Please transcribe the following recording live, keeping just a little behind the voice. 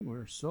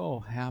we're so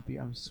happy.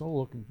 I'm so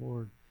looking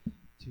forward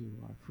to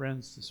our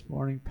friends this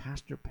morning.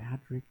 Pastor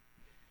Patrick,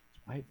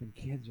 his wife and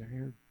kids are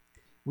here.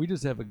 We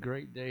just have a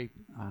great day.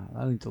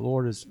 I think the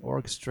Lord has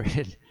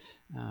orchestrated,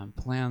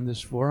 planned this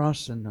for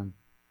us, and it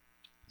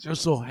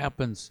just so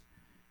happens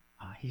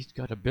he's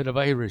got a bit of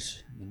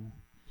Irish, and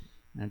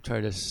I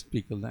try to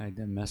speak a line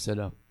and mess it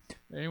up.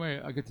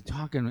 Anyway, I get to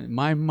talking.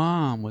 My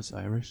mom was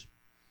Irish,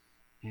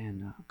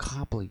 and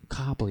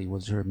Copley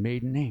was her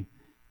maiden name.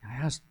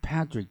 I asked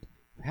Patrick.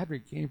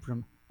 Patrick came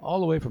from all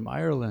the way from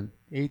Ireland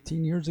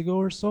 18 years ago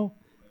or so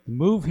to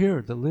move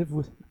here to live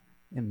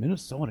in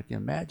Minnesota. Can you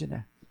imagine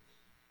that?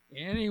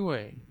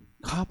 Anyway,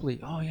 Copley.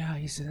 Oh yeah,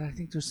 he said I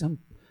think there's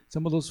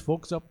some of those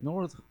folks up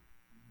north,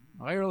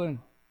 Ireland,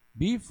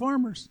 beef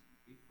farmers.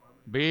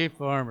 Beef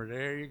farmer.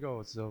 There you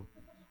go. So,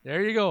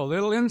 there you go. A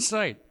little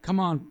insight.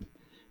 Come on,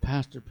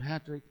 Pastor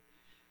Patrick.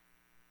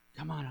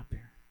 Come on up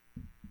here.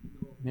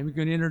 Maybe you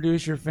can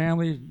introduce your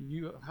family.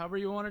 However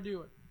you want to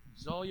do it.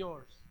 It's all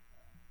yours.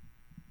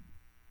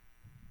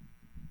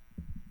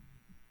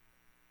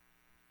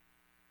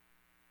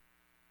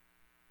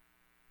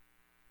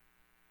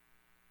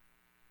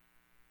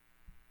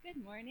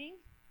 Good morning.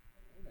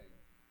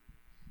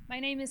 My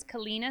name is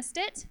Kalina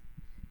Stitt,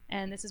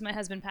 and this is my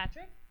husband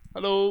Patrick.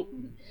 Hello.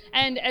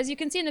 And as you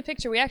can see in the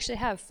picture, we actually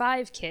have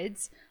 5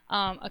 kids.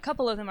 A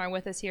couple of them are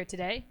with us here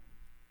today.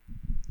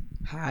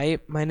 Hi,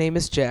 my name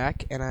is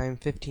Jack, and I'm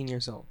 15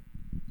 years old.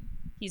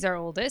 He's our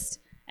oldest.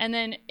 And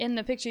then in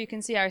the picture, you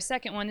can see our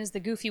second one is the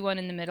goofy one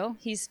in the middle.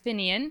 He's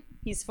Finian.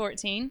 He's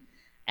 14.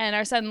 And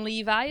our son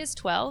Levi is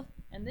 12.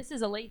 And this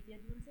is Alethea.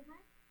 Do you want to say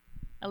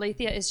hi?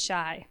 Alethea is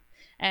shy,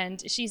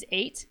 and she's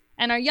 8.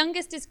 And our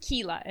youngest is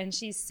Keela, and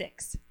she's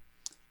 6.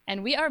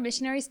 And we are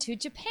missionaries to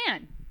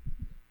Japan.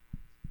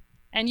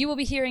 And you will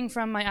be hearing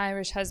from my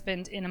Irish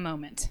husband in a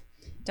moment.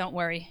 Don't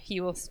worry,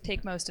 he will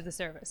take most of the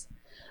service.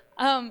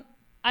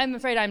 I'm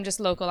afraid I'm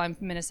just local. I'm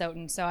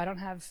Minnesotan, so I don't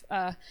have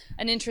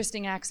an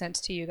interesting accent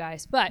to you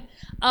guys. But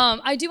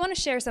I do want to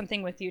share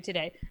something with you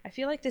today. I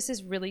feel like this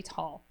is really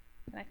tall.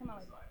 Can I come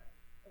out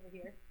over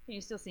here? Can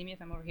you still see me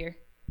if I'm over here?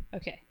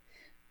 Okay.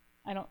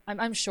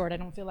 I'm short. I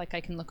don't feel like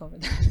I can look over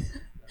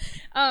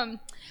that.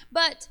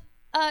 But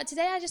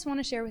today I just want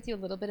to share with you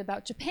a little bit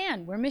about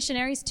Japan. We're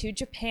missionaries to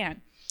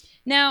Japan.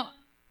 Now,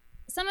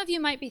 some of you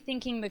might be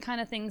thinking the kind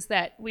of things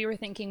that we were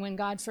thinking when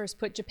God first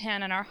put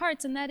Japan on our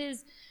hearts, and that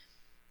is,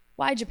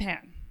 why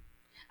Japan?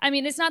 I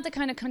mean, it's not the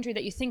kind of country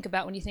that you think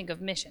about when you think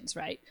of missions,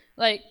 right?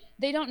 Like,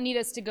 they don't need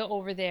us to go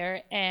over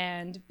there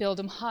and build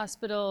them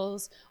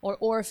hospitals or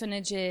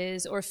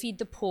orphanages or feed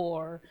the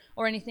poor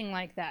or anything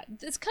like that.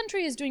 This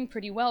country is doing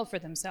pretty well for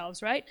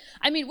themselves, right?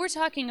 I mean, we're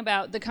talking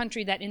about the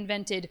country that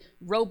invented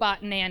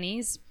robot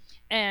nannies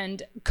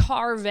and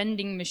car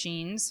vending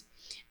machines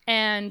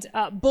and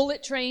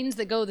bullet trains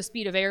that go the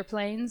speed of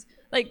airplanes.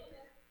 Like,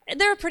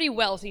 they're a pretty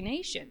wealthy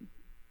nation.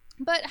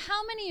 But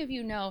how many of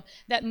you know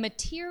that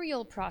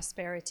material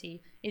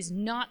prosperity is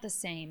not the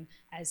same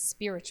as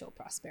spiritual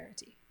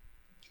prosperity?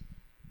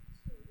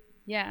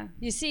 Yeah,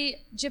 you see,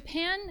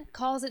 Japan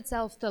calls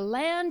itself the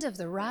land of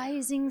the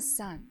rising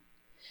sun,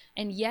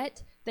 and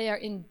yet they are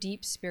in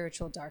deep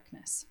spiritual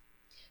darkness.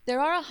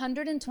 There are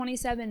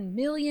 127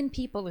 million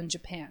people in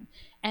Japan,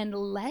 and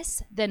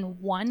less than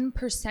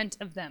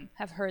 1% of them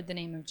have heard the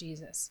name of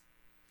Jesus.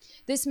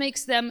 This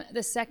makes them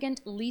the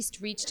second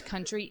least reached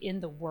country in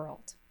the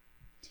world.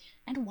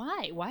 And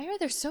why? Why are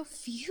there so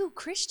few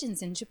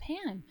Christians in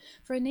Japan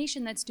for a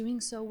nation that's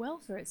doing so well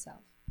for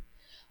itself?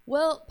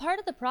 Well, part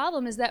of the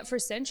problem is that for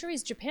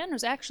centuries, Japan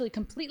was actually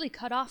completely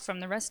cut off from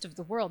the rest of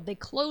the world. They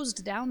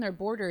closed down their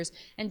borders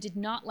and did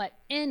not let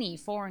any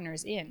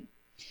foreigners in.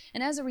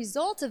 And as a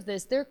result of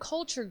this, their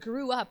culture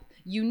grew up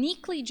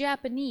uniquely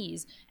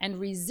Japanese and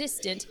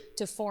resistant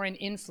to foreign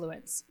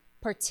influence,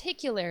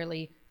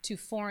 particularly to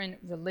foreign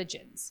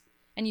religions.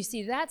 And you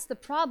see, that's the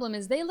problem,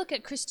 is they look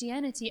at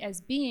Christianity as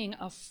being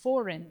a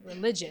foreign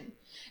religion.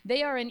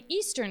 They are an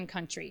Eastern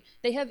country.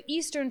 They have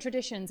Eastern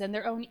traditions and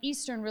their own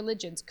Eastern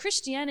religions.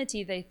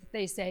 Christianity,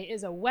 they say,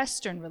 is a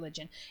Western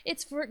religion.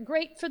 It's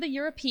great for the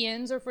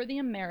Europeans or for the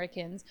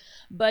Americans,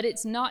 but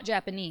it's not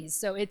Japanese,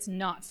 so it's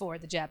not for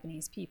the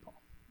Japanese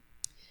people.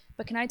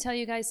 But can I tell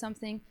you guys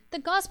something? The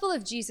gospel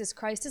of Jesus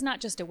Christ is not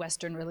just a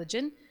Western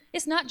religion.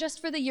 It's not just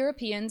for the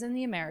Europeans and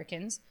the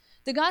Americans.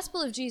 The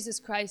gospel of Jesus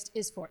Christ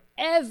is for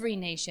every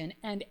nation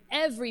and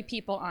every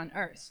people on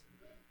earth.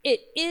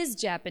 It is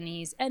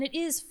Japanese, and it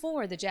is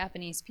for the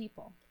Japanese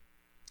people.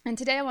 And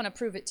today I want to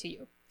prove it to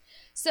you.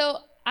 So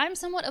I'm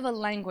somewhat of a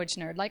language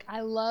nerd. Like,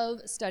 I love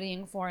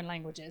studying foreign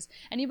languages.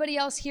 Anybody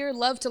else here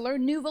love to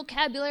learn new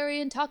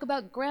vocabulary and talk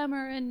about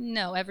grammar? And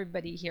no,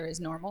 everybody here is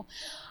normal.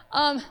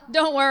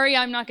 Don't worry,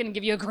 I'm not going to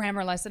give you a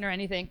grammar lesson or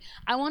anything.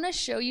 I want to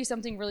show you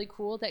something really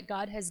cool that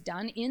God has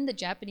done in the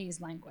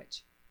Japanese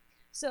language.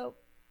 So,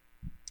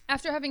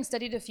 after having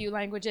studied a few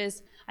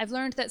languages, I've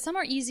learned that some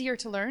are easier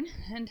to learn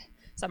and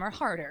some are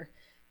harder.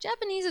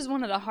 Japanese is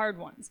one of the hard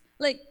ones.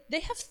 Like, they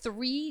have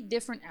 3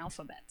 different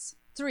alphabets.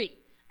 3.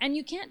 And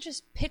you can't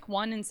just pick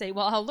one and say,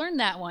 well, I'll learn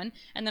that one,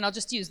 and then I'll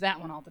just use that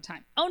one all the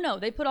time. Oh, no,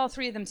 they put all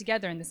three of them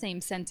together in the same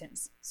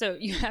sentence. So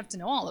you have to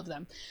know all of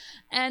them.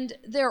 And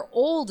their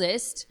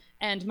oldest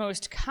and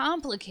most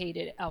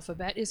complicated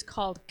alphabet is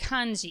called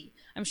kanji.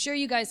 I'm sure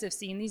you guys have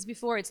seen these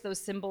before. It's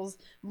those symbols,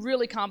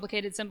 really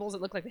complicated symbols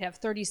that look like they have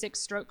 36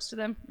 strokes to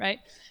them, right?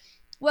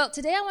 Well,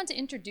 today I want to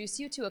introduce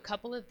you to a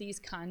couple of these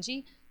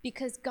kanji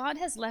because God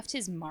has left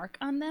his mark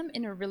on them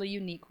in a really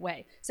unique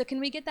way. So can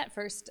we get that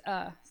first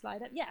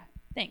slide up? Yeah,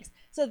 thanks.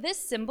 So this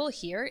symbol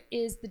here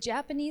is the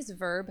Japanese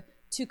verb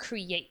to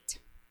create.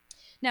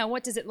 Now,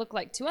 what does it look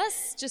like to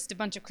us? Just a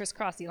bunch of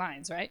crisscrossy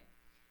lines, right?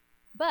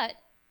 But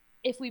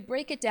if we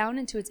break it down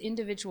into its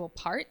individual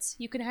parts,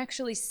 you can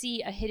actually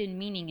see a hidden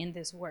meaning in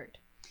this word.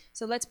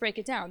 So let's break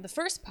it down. The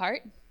first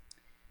part,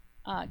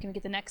 can we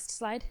get the next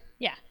slide?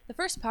 Yeah, the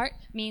first part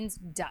means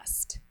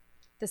dust.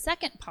 The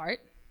second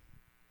part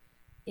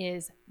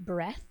is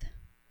breath.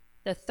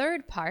 The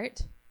third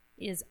part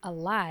is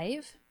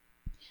alive.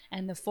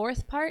 And the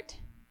fourth part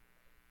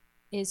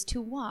is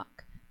to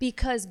walk.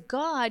 Because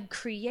God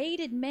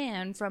created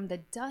man from the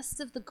dust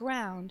of the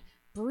ground,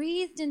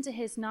 breathed into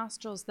his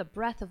nostrils the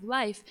breath of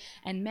life,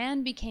 and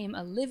man became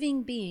a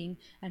living being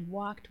and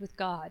walked with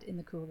God in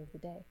the cool of the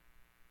day.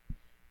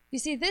 You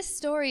see, this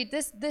story,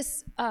 this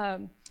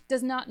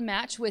does not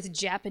match with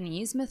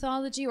Japanese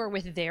mythology or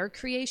with their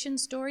creation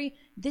story.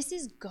 This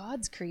is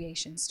God's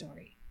creation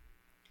story.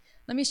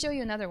 Let me show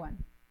you another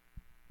one.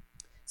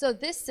 So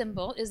this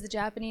symbol is the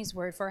Japanese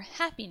word for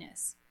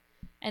happiness.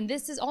 And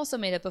this is also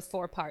made up of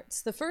 4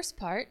 parts. The first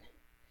part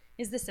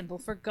is the symbol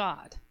for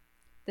God.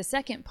 The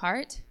second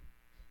part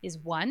is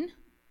one.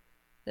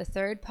 The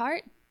third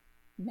part,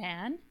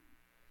 man.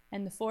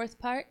 And the fourth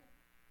part,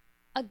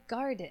 a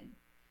garden.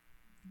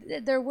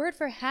 Their word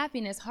for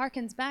happiness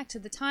harkens back to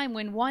the time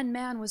when one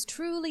man was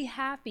truly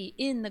happy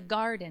in the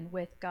garden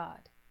with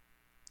God.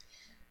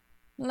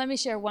 Let me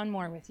share one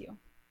more with you.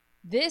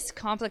 This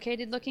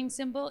complicated looking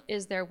symbol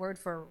is their word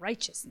for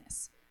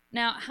righteousness.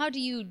 Now, how do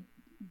you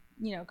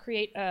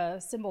create a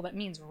symbol that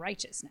means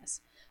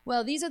righteousness?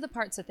 Well, these are the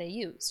parts that they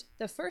use.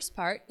 The first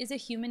part is a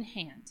human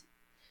hand.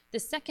 The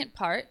second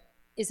part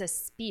is a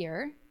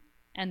spear.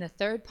 And the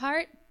third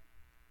part,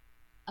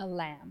 a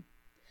lamb.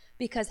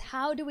 Because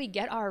how do we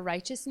get our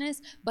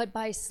righteousness but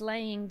by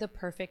slaying the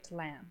perfect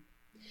lamb?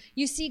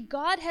 You see,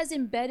 God has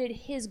embedded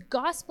his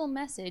gospel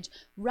message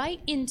right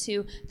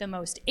into the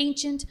most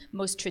ancient,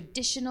 most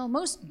traditional,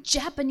 most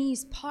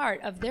Japanese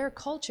part of their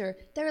culture,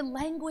 their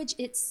language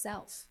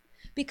itself.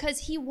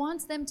 Because he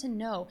wants them to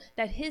know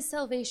that his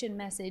salvation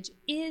message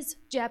is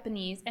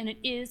Japanese and it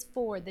is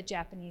for the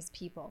Japanese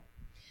people.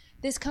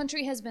 This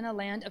country has been a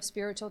land of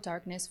spiritual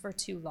darkness for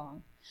too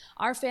long.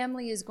 Our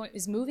family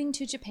is moving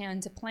to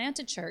Japan to plant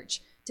a church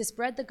to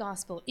spread the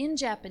gospel in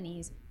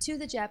Japanese to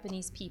the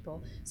Japanese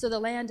people so the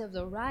land of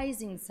the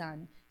rising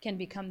sun can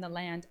become the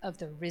land of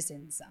the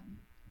risen sun.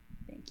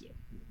 Thank you.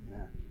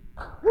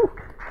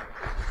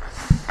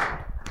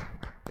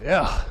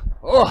 Yeah.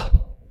 Oh,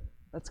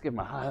 let's give him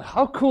a hand.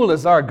 How cool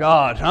is our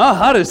God, huh?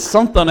 That is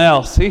something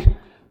else.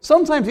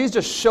 Sometimes he's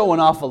just showing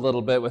off a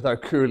little bit with how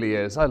cool he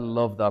is. I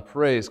love that.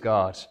 Praise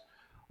God.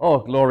 Oh,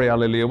 glory,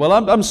 hallelujah. Well,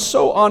 I'm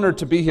so honored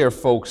to be here,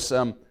 folks.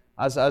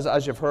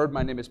 As you've heard,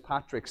 my name is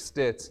Patrick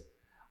Stitt.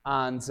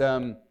 And,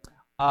 do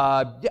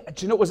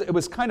you know, it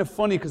was kind of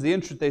funny because the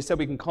intro, they said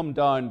we can come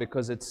down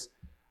because it's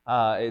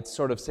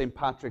sort of St.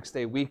 Patrick's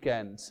Day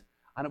weekend.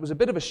 And it was a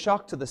bit of a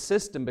shock to the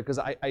system because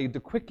I had to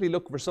quickly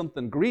look for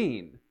something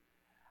green.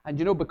 And,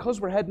 you know,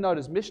 because we're heading out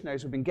as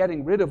missionaries, we've been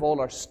getting rid of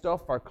all our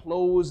stuff, our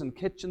clothes and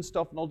kitchen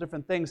stuff and all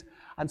different things.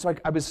 And so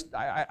I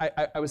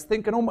was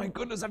thinking, oh my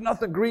goodness, I've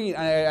nothing green.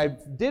 And I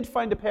did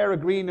find a pair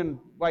of green and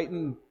white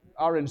and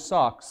orange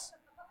socks.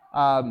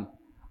 And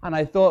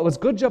I thought, it was a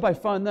good job I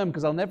found them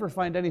because I'll never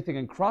find anything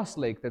in Cross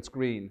Lake that's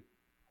green.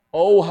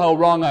 Oh, how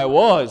wrong I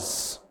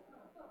was.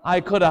 I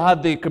could have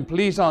had the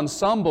complete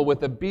ensemble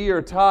with a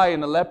beer tie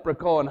and a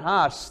leprechaun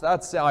hat.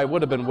 I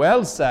would have been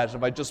well set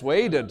if I just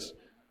waited.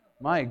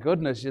 My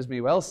goodness, she's me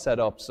well set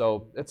up.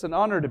 So it's an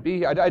honor to be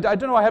here. I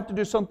don't know, I have to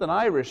do something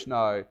Irish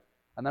now.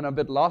 And then I'm a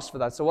bit lost for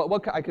that. So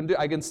what I can do,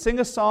 I can sing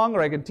a song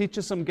or I can teach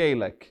you some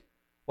Gaelic.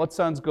 What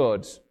sounds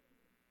good?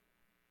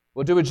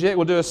 We'll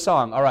do a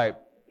song. All right.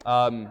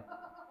 All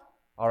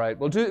right.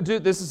 We'll do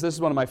this is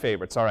one of my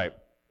favorites. All right.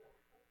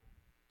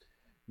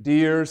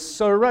 Dear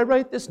sir, I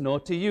write this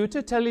note to you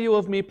to tell you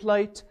of me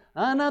plight.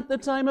 And at the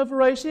time of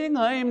writing,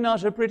 I'm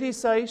not a pretty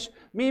sight.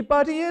 Me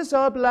body is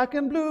all black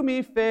and blue,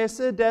 me face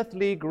a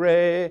deathly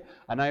grey.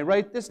 And I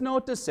write this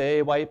note to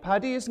say why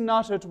Paddy's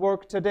not at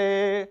work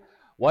today.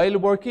 While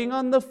working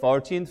on the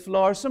 14th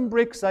floor, some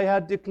bricks I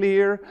had to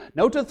clear.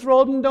 Now to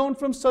throw them down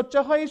from such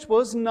a height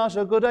was not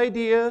a good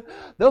idea.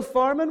 The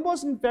foreman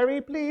wasn't very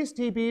pleased,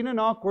 he being an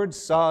awkward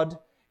sod.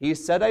 He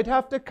said I'd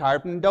have to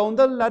carton down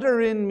the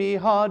ladder in me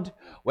hod.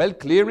 Well,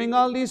 clearing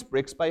all these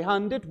bricks by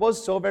hand, it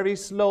was so very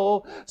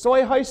slow. So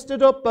I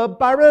hoisted up a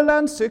barrel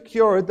and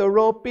secured the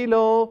rope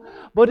below.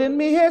 But in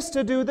me haste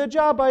to do the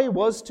job, I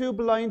was too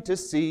blind to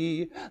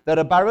see that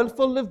a barrel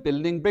full of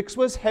building bricks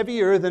was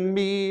heavier than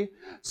me.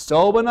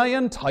 So when I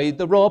untied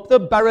the rope, the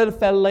barrel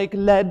fell like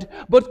lead.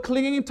 But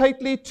clinging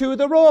tightly to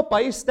the rope,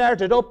 I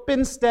started up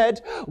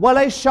instead. While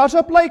I shot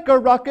up like a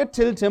rocket,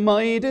 till to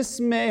my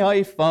dismay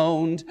I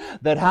found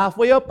that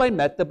halfway up I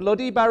met the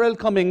bloody barrel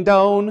coming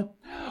down.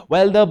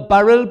 Well, the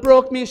barrel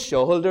broke me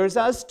shoulders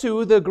as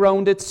to the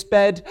ground it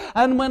sped,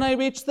 and when I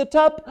reached the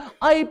top,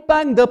 I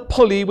banged the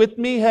pulley with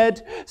me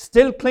head,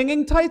 still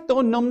clinging tight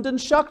though numbed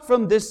and shocked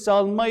from this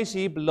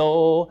almighty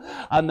blow,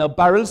 and the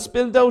barrel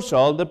spilled out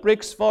all the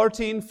bricks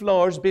 14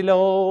 floors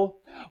below.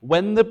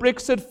 When the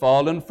bricks had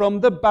fallen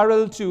from the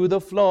barrel to the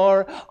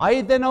floor,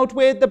 I then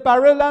outweighed the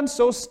barrel and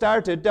so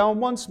started down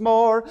once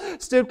more.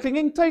 Still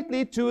clinging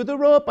tightly to the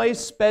rope, I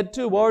sped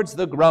towards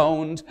the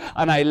ground,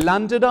 and I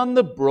landed on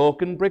the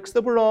broken bricks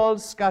that were all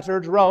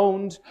scattered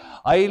round.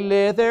 I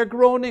lay there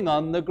groaning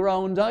on the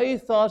ground, I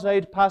thought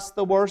I'd passed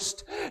the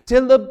worst,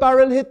 till the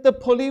barrel hit the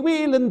pulley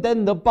wheel and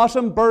then the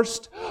bottom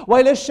burst.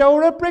 While a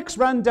shower of bricks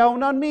ran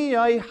down on me,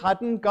 I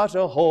hadn't got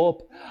a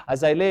hope.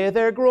 As I lay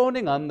there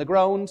groaning on the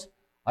ground,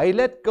 I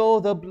let go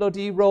the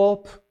bloody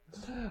rope.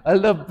 Well,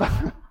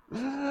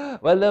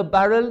 the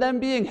barrel then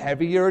being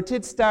heavier,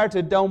 it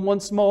started down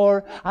once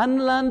more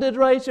and landed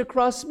right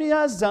across me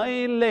as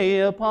I lay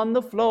upon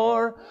the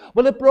floor.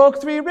 Well, it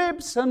broke 3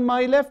 ribs on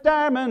my left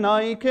arm, and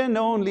I can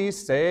only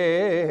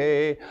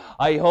say,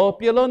 I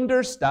hope you'll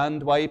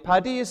understand why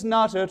Paddy is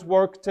not at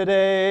work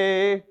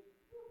today.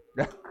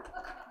 There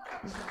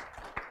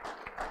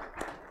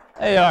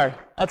you are.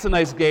 That's a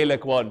nice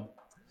Gaelic one.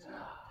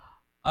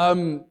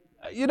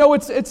 You know,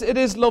 it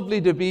is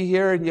lovely to be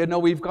here, and you know,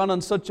 we've gone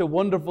on such a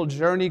wonderful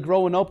journey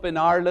growing up in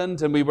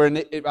Ireland, and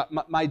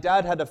my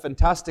dad had a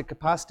fantastic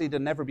capacity to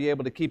never be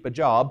able to keep a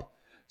job,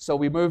 so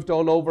we moved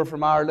all over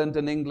from Ireland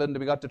and England, and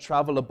we got to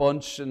travel a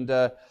bunch, and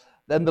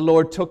then the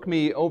Lord took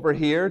me over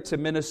here to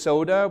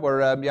Minnesota,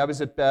 where I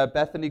was at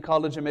Bethany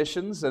College of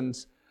Missions, and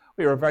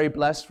we were very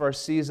blessed for our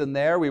season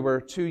there. We were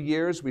 2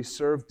 years. We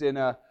served in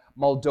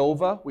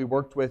Moldova. We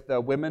worked with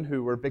women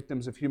who were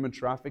victims of human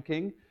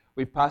trafficking.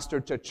 We've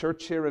pastored a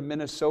church here in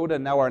Minnesota,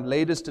 and now our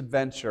latest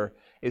adventure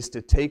is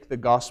to take the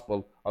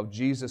gospel of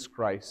Jesus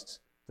Christ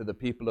to the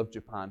people of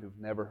Japan who've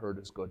never heard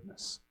His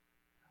goodness.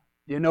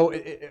 You know,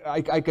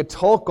 I could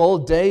talk all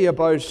day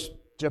about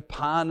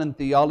Japan and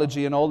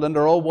theology and all, and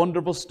they're all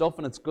wonderful stuff,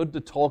 and it's good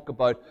to talk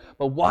about.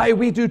 But why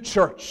we do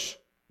church,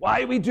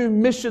 why we do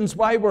missions,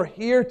 why we're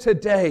here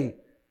today,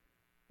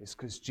 is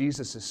because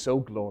Jesus is so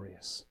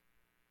glorious.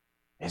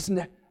 Isn't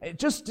it?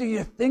 Just do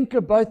you think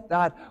about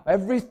that?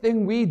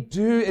 Everything we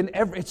do,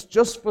 it's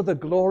just for the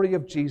glory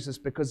of Jesus,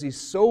 because He's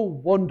so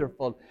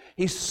wonderful.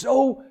 He's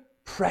so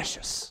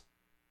precious.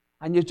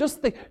 And you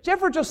just think, do you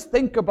ever just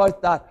think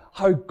about that,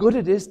 how good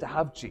it is to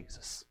have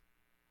Jesus?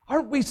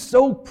 Aren't we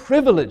so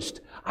privileged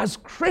as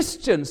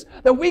Christians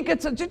that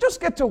you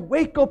just get to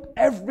wake up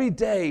every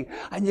day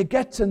and you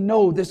get to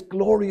know this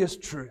glorious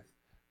truth?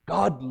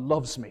 God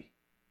loves me.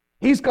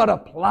 He's got a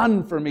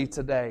plan for me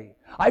today.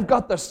 I've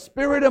got the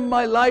Spirit in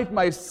my life.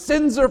 My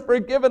sins are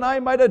forgiven. I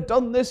might have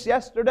done this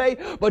yesterday,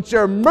 but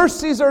your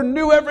mercies are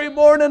new every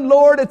morning,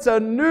 Lord. It's a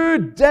new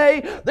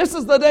day. This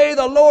is the day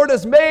the Lord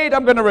has made.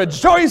 I'm going to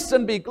rejoice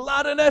and be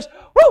glad in it.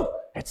 Woo!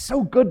 It's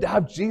so good to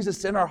have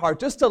Jesus in our heart,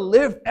 just to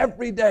live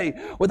every day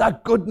with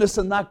that goodness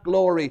and that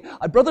glory.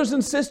 Brothers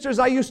and sisters,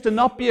 I used to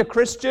not be a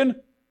Christian.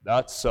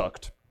 That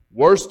sucked.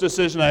 Worst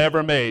decision I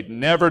ever made.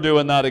 Never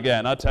doing that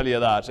again. I'll tell you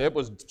that. It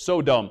was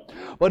so dumb.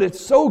 But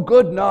it's so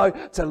good now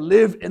to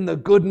live in the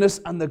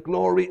goodness and the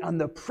glory and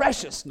the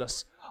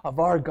preciousness of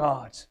our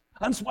God.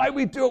 That's why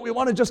we do it. We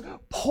want to just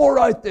pour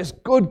out this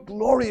good,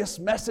 glorious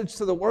message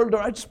to the world.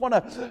 Or I just want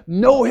to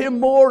know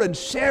Him more and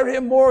share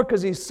Him more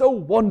because He's so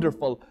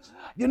wonderful.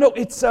 You know,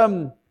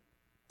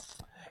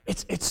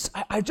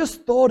 I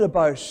just thought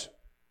about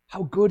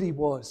how good He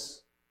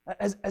was.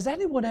 Has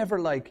anyone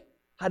ever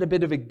had a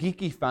bit of a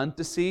geeky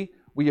fantasy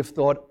where you've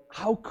thought,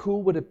 how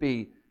cool would it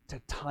be to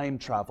time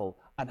travel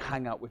and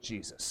hang out with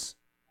Jesus?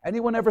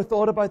 Anyone ever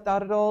thought about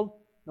that at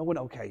all? No one?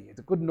 Okay, it's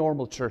a good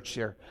normal church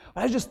here.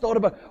 I just thought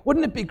about,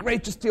 wouldn't it be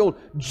great just to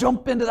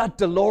jump into that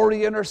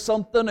DeLorean or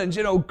something and,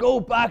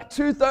 go back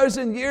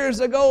 2,000 years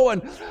ago,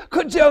 and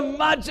could you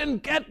imagine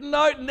getting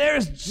out and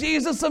there's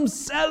Jesus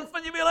Himself,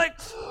 and you'd be like,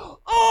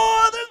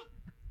 oh,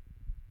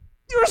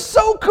 you're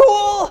so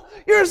cool.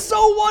 You're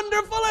so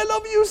wonderful. I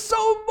love you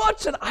so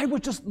much. And I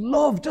would just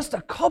love just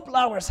a couple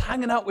hours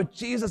hanging out with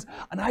Jesus.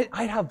 And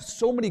I'd have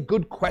so many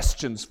good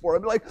questions for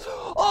Him. Like,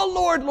 oh,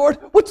 Lord,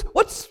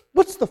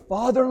 what's the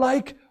Father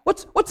like?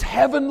 What's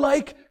heaven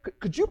like?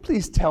 Could you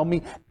please tell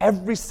me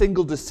every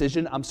single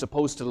decision I'm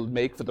supposed to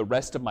make for the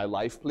rest of my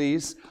life,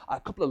 please? A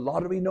couple of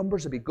lottery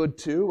numbers would be good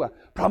too.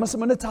 Promise I'm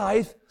going to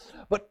tithe.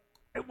 But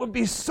it would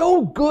be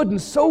so good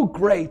and so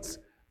great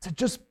to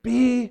just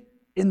be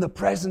in the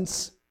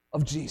presence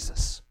of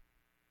Jesus.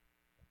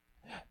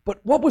 But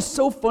what was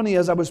so funny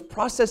as I was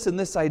processing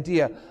this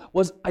idea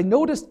was I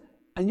noticed,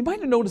 and you might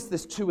have noticed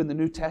this too in the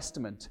New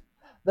Testament,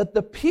 that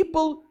the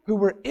people who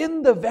were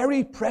in the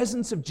very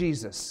presence of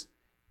Jesus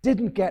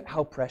didn't get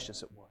how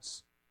precious it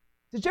was.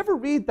 Did you ever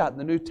read that in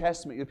the New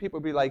Testament? People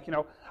would be like,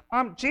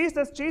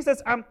 Jesus,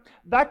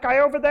 that guy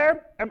over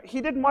there,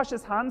 he didn't wash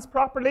his hands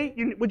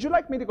properly. Would you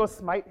like me to go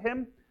smite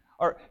him?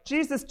 Or,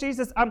 Jesus,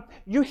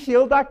 you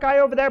healed that guy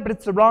over there, but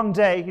it's the wrong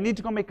day. You need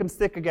to go make him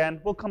sick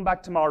again. We'll come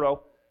back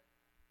tomorrow.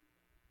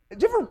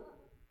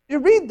 You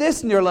read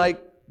this and you're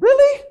like,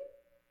 really?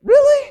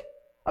 Really?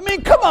 I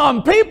mean, come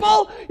on,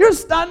 people. You're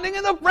standing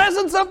in the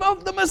presence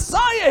of the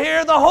Messiah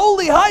here, the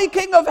holy high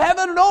King of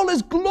heaven and all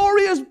his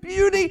glorious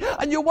beauty,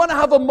 and you want to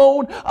have a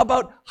moan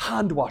about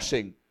hand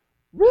washing.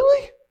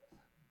 Really?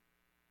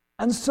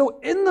 And so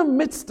in the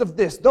midst of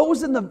this,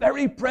 those in the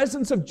very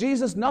presence of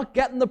Jesus not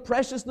getting the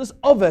preciousness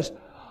of it,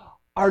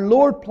 our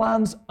Lord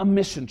plans a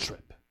mission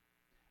trip.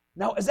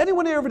 Now, has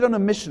anyone here ever done a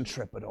mission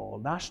trip at all?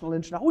 National,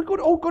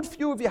 international? Good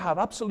few of you have,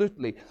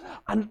 absolutely.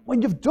 And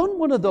when you've done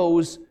one of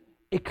those,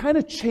 it kind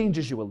of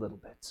changes you a little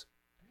bit.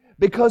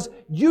 Because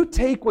you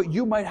take what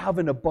you might have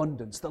in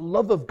abundance, the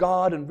love of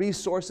God and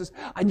resources,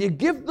 and you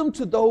give them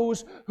to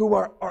those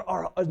who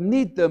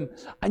need them,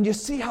 and you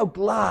see how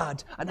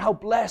glad and how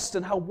blessed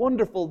and how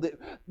wonderful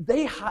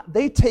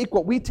they take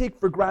what we take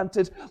for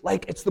granted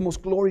like it's the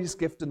most glorious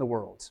gift in the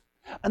world.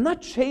 And that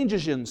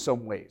changes you in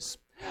some ways.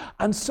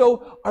 And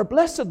so our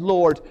blessed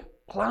Lord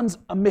plans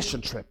a mission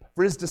trip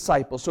for his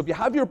disciples. So if you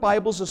have your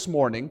Bibles this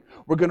morning,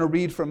 we're going to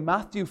read from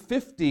Matthew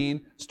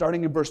 15,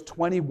 starting in verse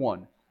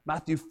 21.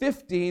 Matthew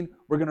 15,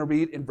 we're going to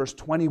read in verse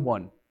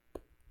 21.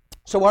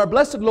 So our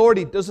blessed Lord,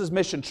 he does his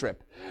mission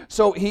trip.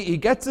 So he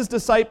gets his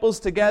disciples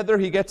together,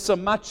 he gets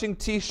some matching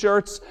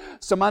t-shirts,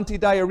 some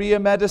anti-diarrhea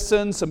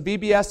medicine, some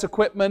VBS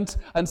equipment,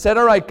 and said,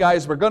 all right,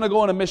 guys, we're going to go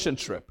on a mission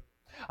trip.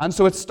 And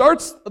so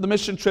the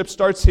mission trip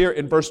starts here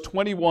in verse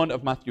 21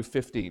 of Matthew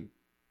 15.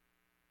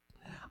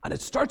 And it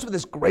starts with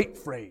this great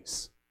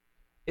phrase.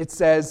 It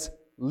says,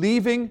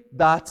 leaving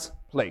that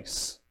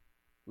place.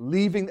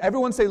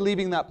 Everyone say,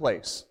 leaving that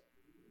place.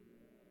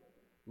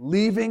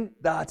 Leaving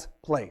that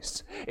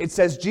place. It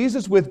says,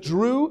 Jesus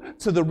withdrew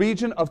to the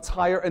region of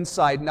Tyre and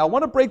Sidon. Now, I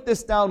want to break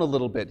this down a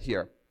little bit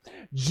here.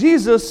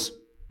 Jesus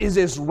is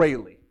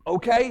Israeli.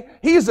 Okay?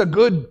 He's a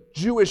good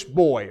Jewish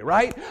boy,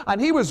 right?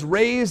 And he was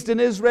raised in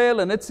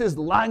Israel, and it's his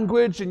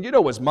language, and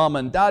his mom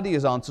and daddy,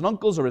 his aunts and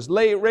uncles are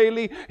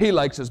Israeli. He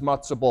likes his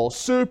matzo ball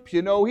soup,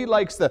 he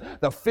likes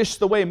the fish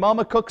the way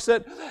mama cooks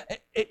it.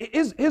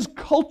 His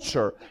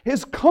culture,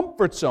 his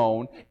comfort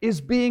zone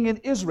is being in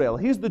Israel.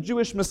 He's the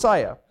Jewish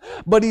Messiah.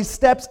 But he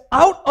steps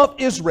out of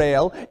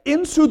Israel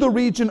into the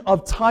region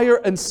of Tyre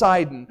and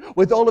Sidon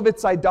with all of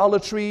its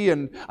idolatry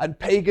and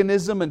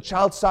paganism and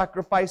child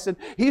sacrificing.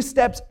 He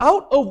steps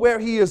out of where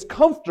he is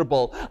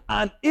comfortable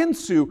and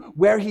into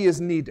where he is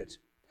needed.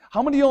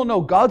 How many of y'all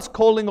know God's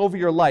calling over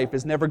your life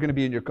is never going to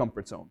be in your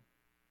comfort zone?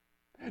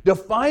 To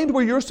find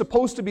where you're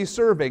supposed to be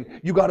serving,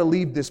 you got to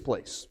leave this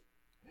place.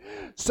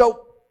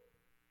 So,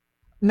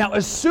 now,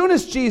 as soon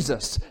as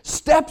Jesus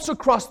steps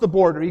across the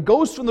border, he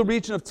goes from the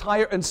region of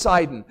Tyre and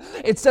Sidon.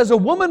 It says a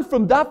woman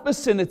from that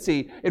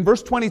vicinity, in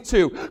verse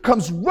 22,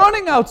 comes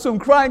running out to him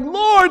crying,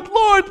 Lord,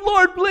 Lord,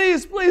 Lord,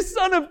 please, please,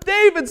 Son of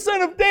David,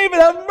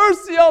 have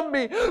mercy on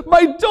me.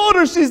 My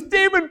daughter, she's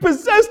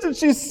demon-possessed and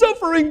she's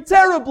suffering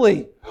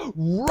terribly.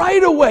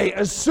 Right away,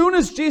 as soon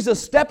as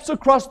Jesus steps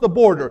across the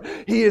border,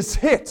 he is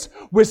hit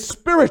with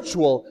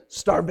spiritual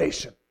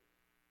starvation.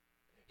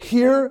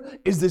 Here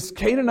is this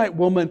Canaanite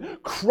woman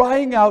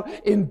crying out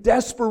in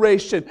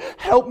desperation,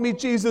 help me,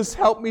 Jesus,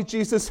 help me,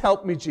 Jesus,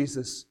 help me,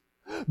 Jesus.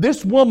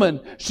 This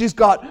woman, she's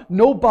got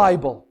no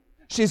Bible.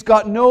 She's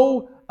got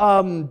no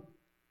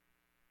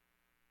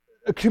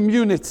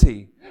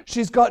community.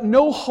 She's got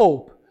no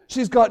hope.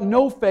 She's got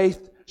no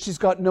faith. She's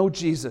got no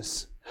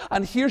Jesus.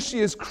 And here she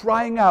is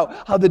crying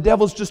out how the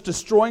devil's just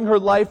destroying her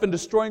life and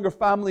destroying her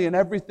family and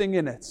everything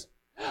in it.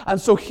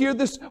 And so here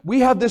we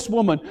have this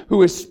woman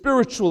who is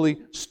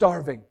spiritually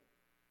starving.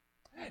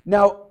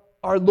 Now,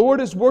 our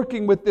Lord is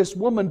working with this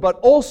woman, but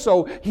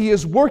also he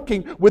is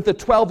working with the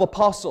 12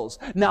 apostles.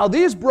 Now,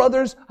 these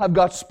brothers have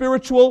got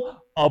spiritual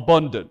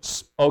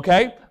abundance,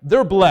 okay?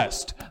 They're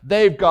blessed.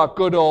 They've got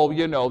good old,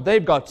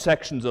 they've got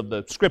sections of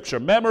the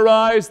scripture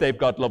memorized. They've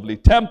got lovely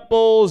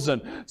temples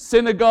and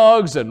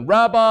synagogues and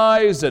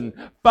rabbis and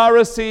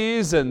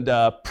Pharisees and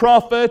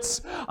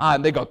prophets.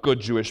 And they got good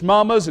Jewish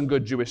mamas and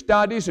good Jewish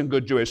daddies and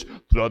good Jewish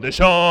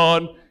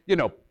tradition.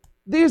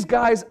 These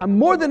guys, and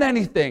more than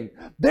anything,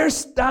 they're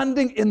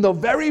standing in the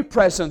very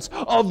presence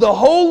of the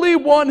Holy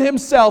One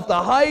himself,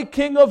 the High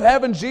King of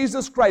Heaven,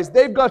 Jesus Christ.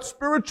 They've got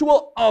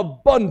spiritual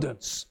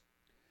abundance.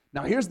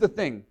 Now, here's the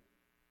thing.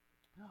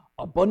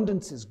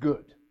 Abundance is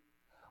good.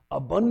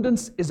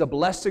 Abundance is a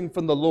blessing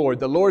from the Lord.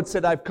 The Lord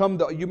said, I've come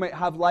that you might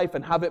have life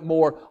and have it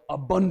more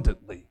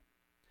abundantly.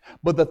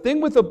 But the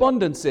thing with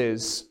abundance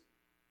is,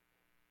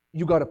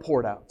 you got to pour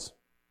it out.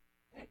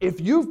 If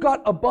you've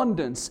got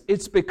abundance,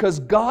 it's because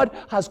God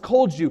has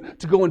called you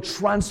to go and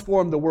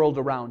transform the world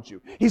around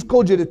you. He's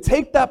called you to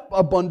take that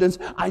abundance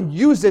and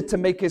use it to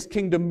make His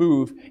kingdom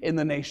move in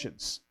the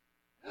nations.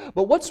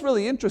 But what's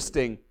really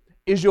interesting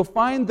is you'll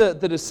find that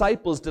the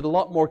disciples did a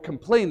lot more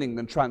complaining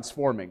than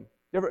transforming.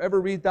 You ever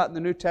read that in the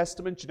New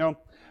Testament? You know,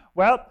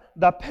 well,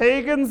 the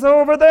pagans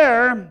over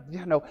there,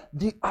 you know,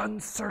 the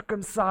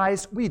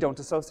uncircumcised, we don't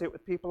associate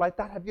with people like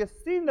that. Have you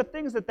seen the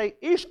things that they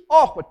eat?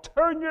 Oh, would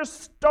turn your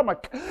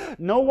stomach.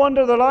 No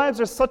wonder their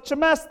lives are such a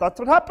mess. That's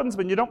what happens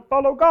when you don't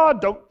follow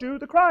God. Don't do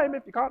the crime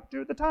if you can't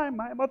do the time,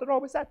 my mother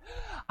always said.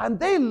 And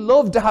they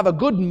love to have a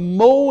good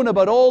moan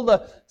about all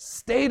the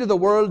state of the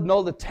world and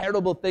all the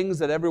terrible things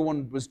that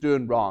everyone was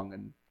doing wrong.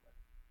 And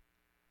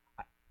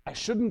I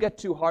shouldn't get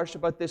too harsh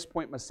about this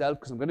point myself,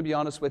 because I'm going to be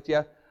honest with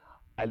you.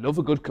 I love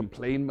a good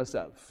complain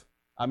myself.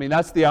 I mean,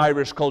 that's the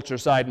Irish culture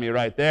side of me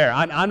right there.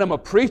 And I'm a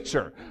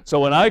preacher.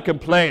 So when I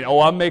complain,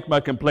 I make my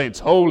complaints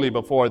holy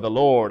before the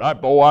Lord. I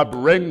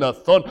bring the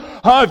thunder.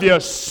 Have you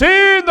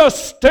seen the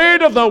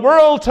state of the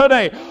world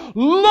today?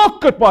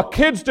 Look at what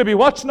kids to be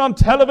watching on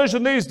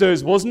television these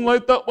days. Wasn't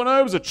like that when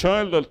I was a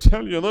child, I'll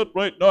tell you that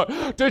right now.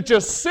 Did you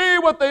see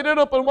what they did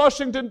up in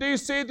Washington,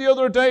 D.C. the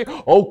other day?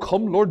 Oh,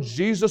 come Lord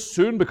Jesus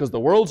soon, because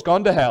the world's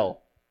gone to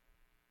hell.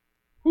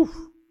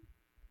 Whew.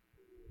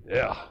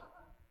 Yeah.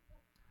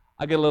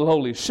 I get a little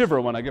holy shiver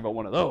when I give it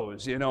one of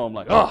those. You know, I'm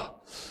like,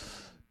 oh,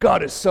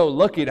 God is so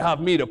lucky to have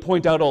me to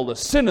point out all the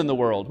sin in the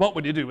world. What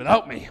would you do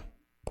without me?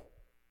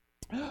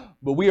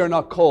 But we are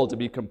not called to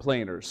be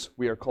complainers.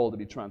 We are called to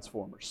be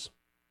transformers.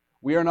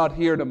 We are not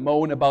here to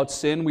moan about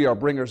sin. We are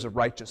bringers of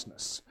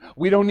righteousness.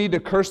 We don't need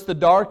to curse the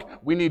dark.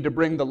 We need to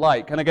bring the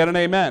light. Can I get an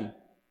amen?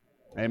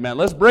 Amen.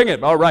 Let's bring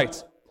it. All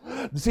right.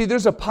 See,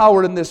 there's a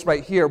power in this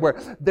right here where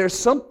there's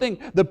something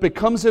that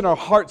becomes in our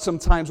heart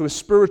sometimes with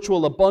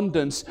spiritual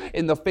abundance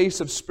in the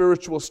face of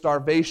spiritual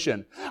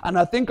starvation. And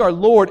I think our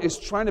Lord is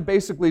trying to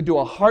basically do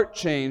a heart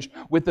change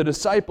with the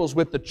disciples,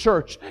 with the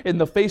church, in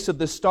the face of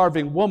this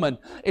starving woman.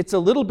 It's a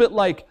little bit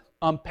like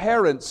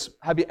parents.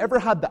 Have you ever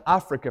had the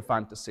Africa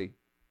fantasy?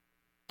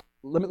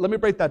 Let me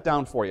break that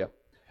down for you.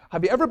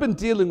 Have you ever been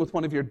dealing with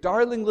one of your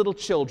darling little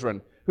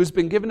children who's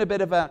been given a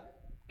bit of a...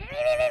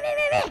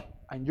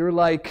 And you're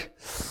like,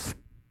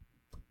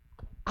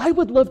 I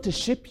would love to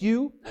ship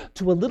you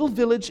to a little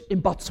village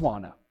in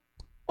Botswana.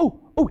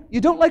 Oh, you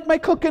don't like my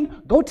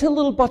cooking? Go to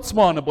little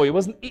Botswana, boy. He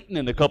wasn't eating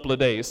in a couple of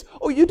days.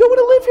 Oh, you don't want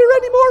to live here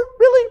anymore?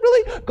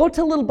 Really? Go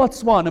to little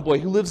Botswana, boy,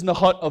 who lives in a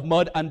hut of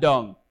mud and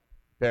dung.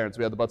 Parents,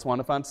 we have the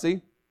Botswana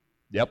fantasy?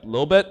 Yep, a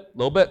little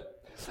bit.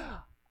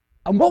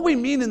 And what we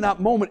mean in that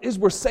moment is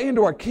we're saying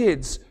to our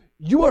kids,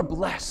 you are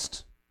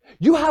blessed.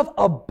 You have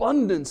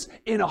abundance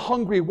in a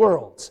hungry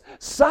world.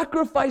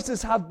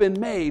 Sacrifices have been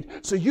made,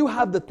 so you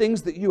have the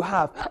things that you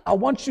have. I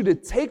want you to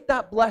take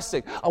that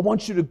blessing. I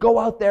want you to go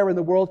out there in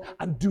the world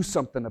and do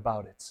something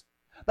about it.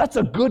 That's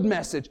a good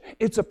message.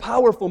 It's a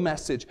powerful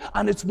message.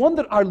 And it's one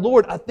that our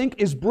Lord, I think,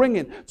 is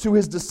bringing to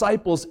His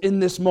disciples in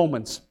this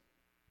moment.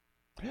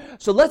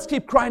 So let's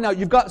keep crying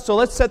out. So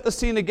let's set the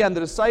scene again. The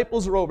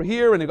disciples are over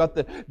here, and you've got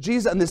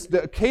Jesus, and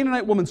the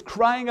Canaanite woman's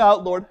crying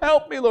out, Lord,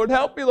 help me, Lord,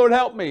 help me, Lord,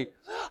 help me.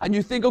 And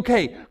you think,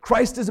 okay,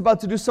 Christ is about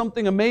to do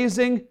something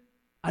amazing.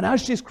 And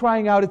as she's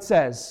crying out, it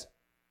says,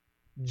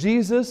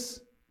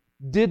 Jesus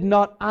did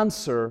not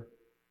answer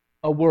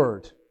a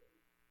word.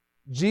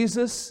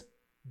 Jesus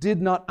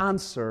did not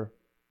answer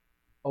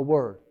a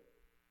word.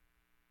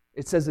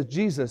 It says that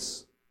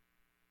Jesus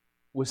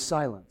was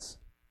silent.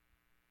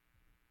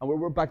 And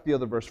we're back to the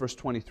other verse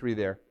 23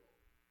 there.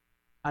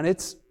 And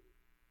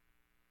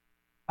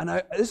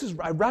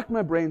I rack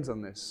my brains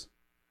on this.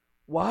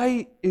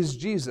 Why is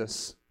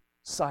Jesus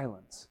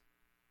silent?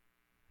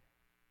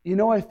 You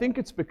know, I think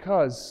it's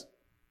because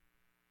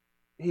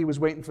He was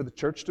waiting for the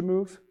church to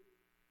move.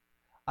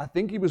 I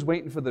think He was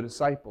waiting for the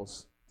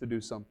disciples to do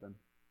something.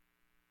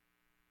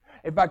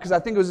 In fact, because I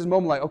think it was His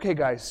moment like, okay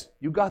guys,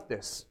 you got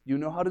this. You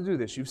know how to do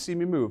this. You've seen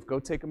me move. Go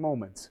take a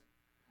moment.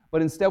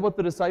 But instead what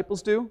the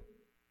disciples do,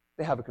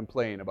 they have a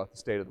complaint about the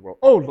state of the world.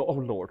 Oh,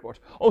 Lord.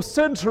 Oh,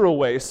 send her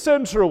away.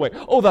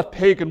 Oh, that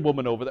pagan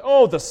woman over there.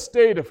 Oh, the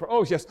state of her.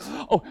 Oh, yes.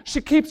 Oh,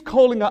 she keeps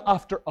calling out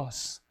after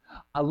us.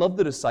 I love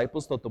the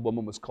disciples thought the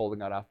woman was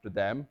calling out after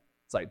them.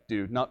 It's like,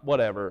 dude, not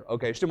whatever.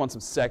 Okay, she didn't want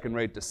some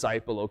second-rate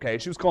disciple, okay?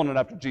 She was calling out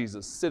after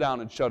Jesus. Sit down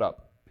and shut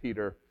up,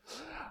 Peter.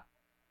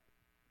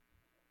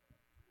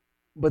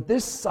 But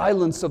this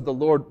silence of the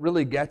Lord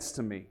really gets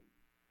to me.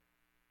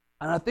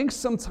 And I think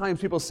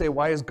sometimes people say,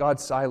 why is God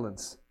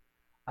silent?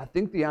 I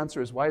think the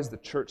answer is, why is the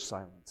church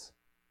silent?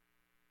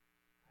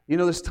 You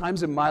know, there's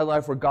times in my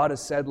life where God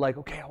has said, like,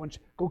 okay, I want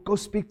you, go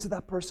speak to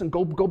that person.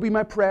 Go be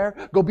my prayer.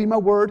 Go be my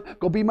word.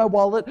 Go be my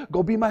wallet.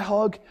 Go be my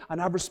hug. And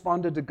I've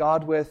responded to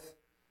God with,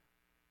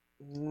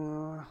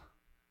 not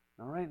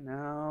right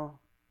now.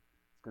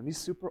 It's going to be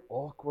super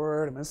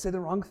awkward. I'm going to say the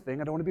wrong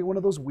thing. I don't want to be one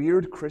of those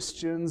weird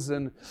Christians.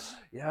 And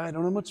yeah, I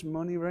don't have much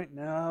money right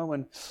now.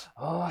 And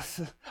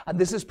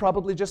this is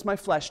probably just my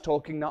flesh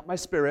talking, not my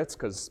spirits,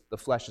 because the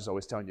flesh is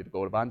always telling you to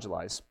go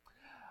evangelize.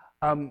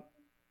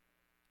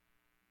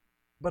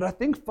 But I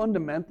think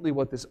fundamentally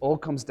what this all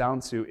comes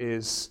down to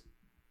is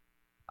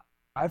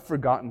I've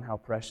forgotten how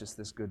precious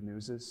this good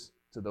news is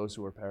to those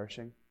who are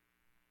perishing.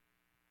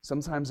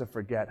 Sometimes I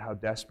forget how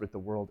desperate the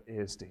world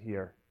is to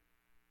hear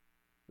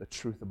the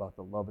truth about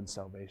the love and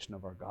salvation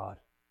of our God.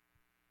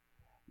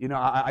 You know,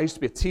 I used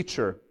to be a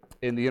teacher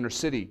in the inner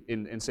city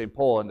in St.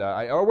 Paul, and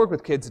I work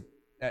with kids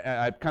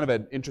at kind of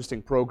an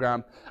interesting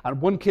program.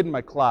 And one kid in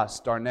my class,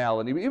 Darnell,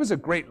 and he was a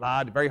great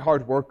lad, very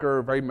hard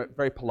worker,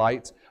 very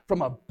polite,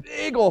 from a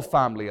big old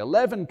family,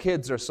 11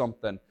 kids or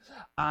something.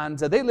 And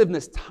they lived in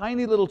this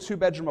tiny little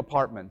 2-bedroom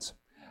apartment,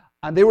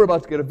 and they were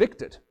about to get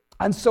evicted.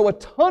 And so a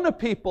ton of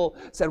people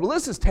said, well,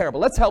 this is terrible.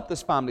 Let's help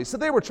this family. So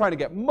they were trying to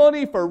get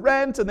money for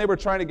rent, and they were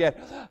trying to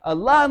get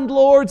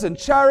landlords and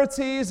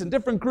charities and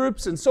different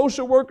groups and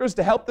social workers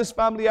to help this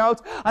family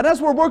out. And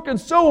as we're working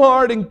so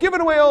hard and giving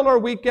away all our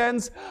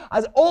weekends,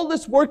 as all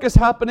this work is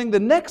happening, the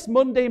next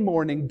Monday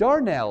morning,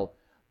 Darnell,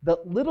 the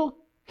little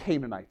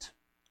Canaanite,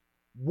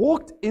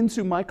 walked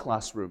into my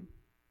classroom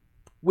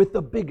with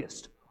the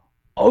biggest,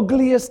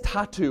 ugliest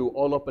tattoo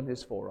all up in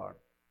his forearm.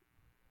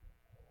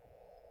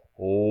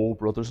 Oh,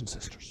 brothers and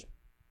sisters,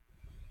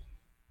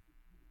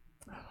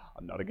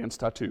 I'm not against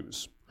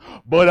tattoos,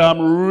 but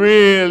I'm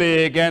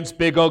really against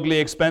big, ugly,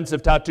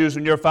 expensive tattoos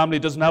when your family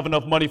doesn't have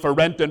enough money for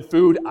rent and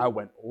food. I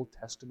went Old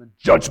Testament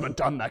judgment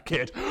on that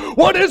kid.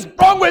 What is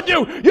wrong with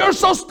you? You're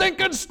so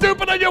stinking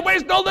stupid and you're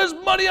wasting all this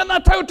money, and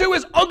that tattoo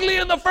is ugly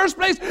in the first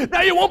place.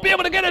 Now you won't be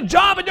able to get a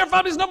job and your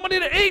family's not money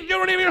to eat.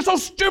 You're so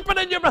stupid,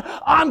 and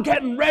I'm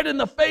getting red in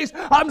the face.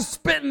 I'm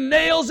spitting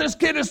nails. This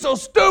kid is so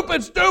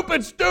stupid,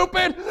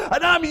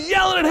 and I'm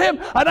yelling at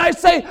him, and I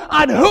say,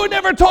 and who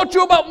never taught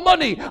you about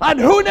money? And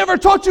who never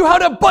taught you how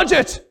to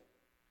budget?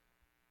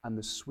 And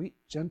the sweet,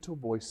 gentle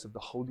voice of the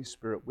Holy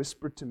Spirit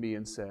whispered to me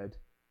and said,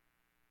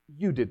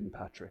 you didn't,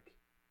 Patrick.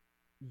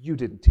 You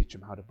didn't teach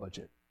him how to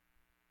budget.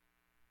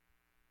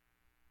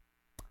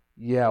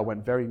 Yeah, I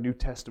went very New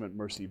Testament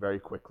mercy very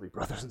quickly,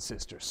 brothers and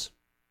sisters.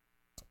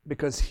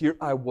 Because here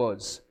I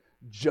was,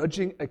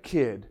 judging a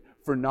kid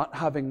for not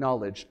having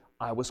knowledge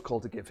I was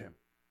called to give him.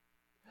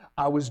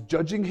 I was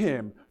judging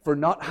him for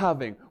not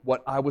having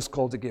what I was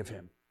called to give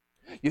him.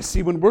 You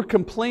see, when we're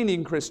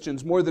complaining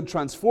Christians more than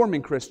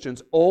transforming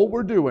Christians, all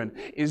we're doing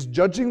is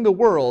judging the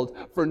world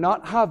for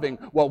not having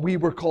what we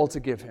were called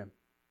to give him.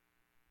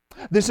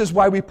 This is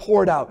why we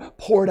poured out.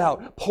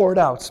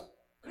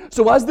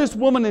 So as this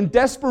woman in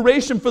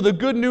desperation for the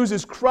good news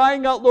is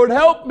crying out, Lord,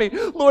 help me,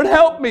 Lord,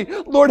 help me,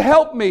 Lord,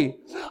 help me,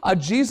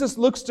 Jesus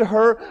looks to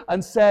her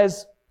and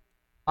says,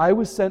 I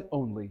was sent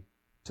only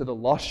to the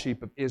lost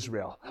sheep of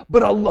Israel.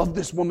 But I love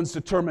this woman's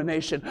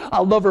determination.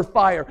 I love her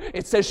fire.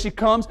 It says she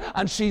comes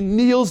and she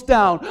kneels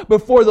down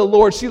before the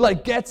Lord. She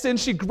gets in,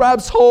 she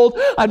grabs hold,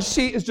 and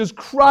she is just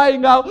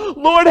crying out,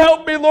 Lord,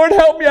 help me, Lord,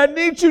 help me. I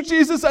need you,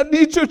 Jesus. I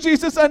need you,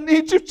 Jesus. I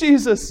need you,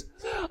 Jesus.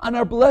 And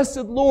our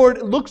blessed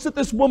Lord looks at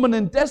this woman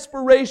in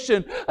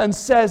desperation and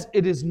says,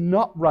 it is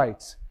not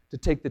right to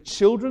take the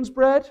children's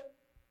bread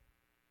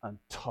and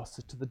toss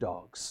it to the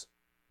dogs.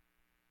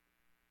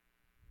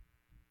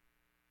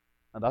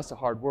 Now that's a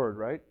hard word,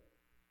 right?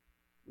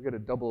 We got to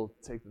double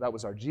take that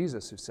was our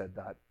Jesus who said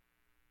that.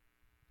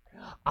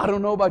 I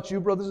don't know about you,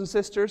 brothers and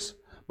sisters,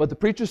 but the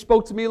preacher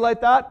spoke to me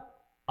like that,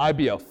 I'd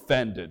be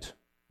offended,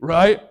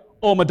 right?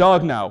 Oh, my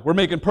dog now. We're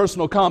making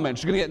personal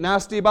comments. You're going to get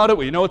nasty about it?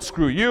 Well, you know what?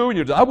 Screw you.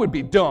 I would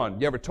be done.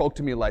 You ever talk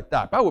to me like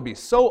that? I would be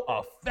so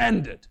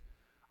offended.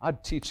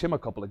 I'd teach him a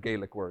couple of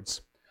Gaelic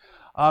words.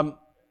 But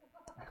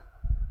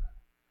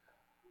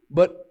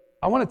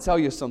I want to tell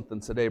you something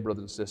today,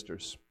 brothers and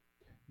sisters.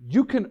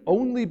 You can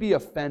only be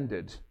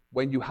offended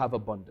when you have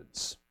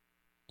abundance.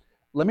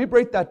 Let me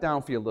break that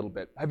down for you a little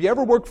bit. Have you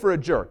ever worked for a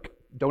jerk?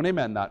 Don't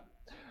amen that.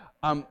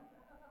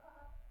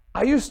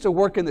 I used to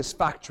work in this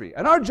factory,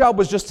 and our job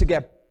was just to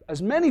get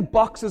as many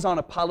boxes on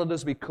a pallet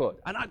as we could.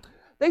 And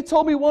they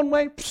told me one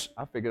way,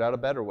 I figured out a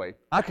better way.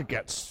 I could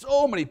get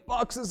so many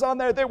boxes on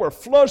there. They were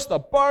flush. The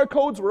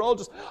barcodes were all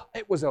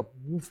it was a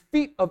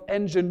feat of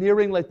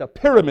engineering like the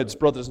pyramids,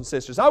 brothers and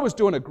sisters. I was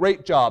doing a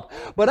great job.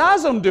 But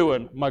as I'm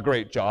doing my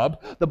great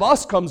job, the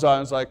boss comes on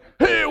and is like,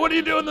 hey, what are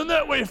you doing them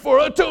that way for?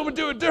 I told him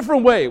to do it a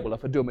different way. Well,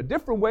 if I do them a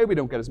different way, we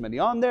don't get as many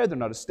on there. They're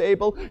not as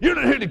stable. You're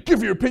not here to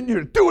give your opinion. You're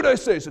here to do what I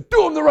say, so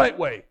do them the right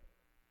way.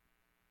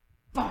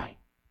 Fine,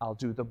 I'll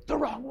do them the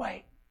wrong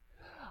way.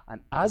 And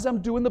as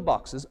I'm doing the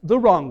boxes the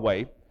wrong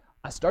way,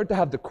 I start to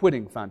have the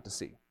quitting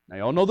fantasy. Now,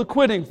 you all know the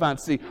quitting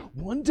fantasy.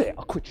 One day,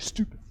 I'll quit your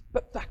stupid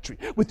factory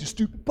with your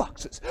stupid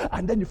boxes.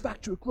 And then your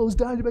factory will close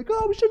down. You'll be like,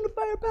 oh, we shouldn't have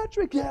fired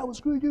Patrick. Yeah, well,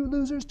 screw you,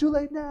 losers. Too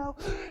late now.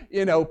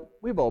 You know,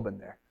 we've all been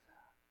there.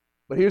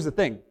 But here's the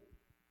thing.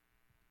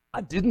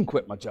 I didn't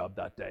quit my job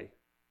that day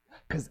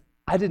because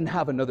I didn't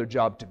have another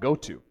job to go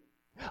to.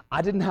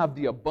 I didn't have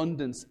the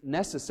abundance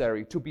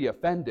necessary to be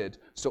offended,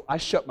 so I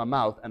shut my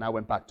mouth and I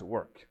went back to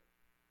work.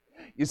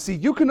 You see,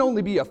 you can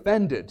only be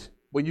offended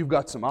when you've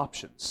got some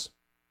options.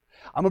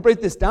 I'm going to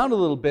break this down a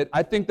little bit.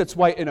 I think that's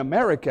why in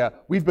America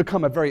we've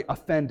become a very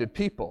offended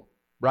people,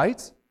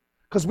 right?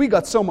 Because we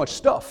got so much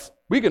stuff.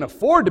 We can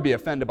afford to be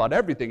offended about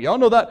everything. Y'all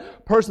know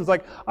that person's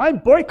like, I'm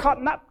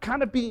boycotting that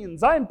can of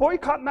beans. I'm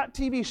boycotting that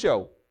TV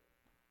show.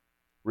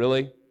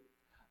 Really?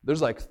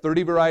 There's like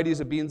 30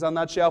 varieties of beans on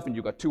that shelf, and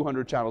you got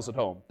 200 channels at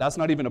home. That's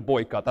not even a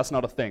boycott. That's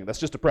not a thing. That's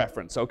just a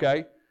preference,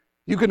 okay?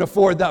 You can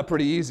afford that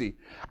pretty easy.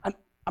 And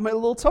I'm a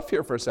little tough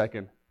here for a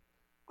second.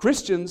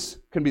 Christians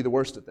can be the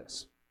worst at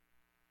this.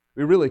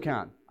 We really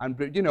can. And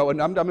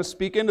I'm going to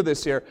speak into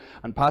this here.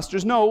 And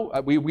pastors know,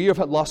 we have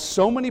lost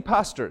so many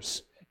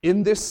pastors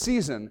in this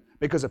season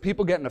because of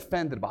people getting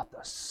offended about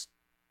the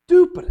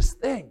stupidest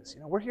things.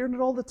 We're hearing it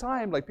all the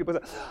time. Like people say,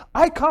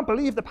 I can't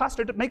believe the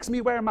pastor makes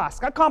me wear a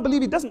mask. I can't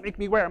believe he doesn't make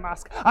me wear a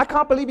mask. I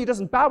can't believe he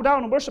doesn't bow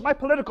down and worship my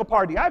political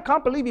party. I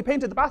can't believe he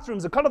painted the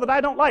bathrooms a color that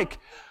I don't like.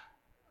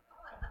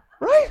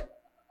 Right?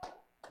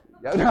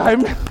 Yeah,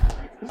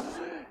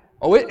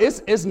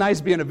 it's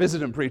nice being a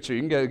visiting preacher.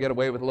 You can get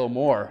away with a little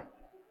more.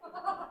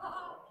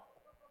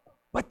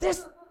 But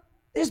this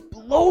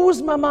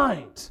blows my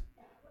mind.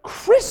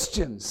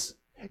 Christians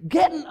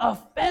getting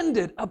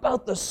offended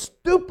about the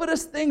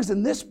stupidest things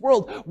in this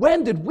world.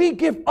 When did we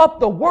give up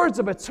the words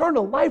of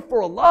eternal life for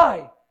a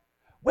lie?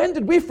 When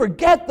did we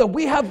forget that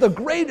we have the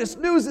greatest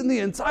news in the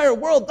entire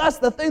world? That's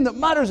the thing that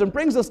matters and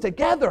brings us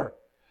together.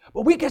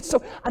 But we get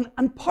so,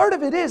 and part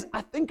of it is,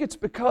 I think it's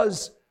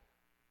because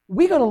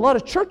we got a lot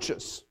of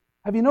churches.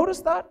 Have you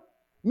noticed that?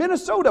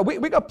 Minnesota, we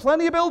got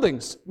plenty of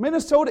buildings.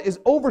 Minnesota is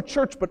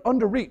over-churched but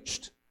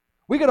under-reached.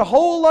 We got a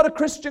whole lot of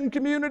Christian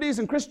communities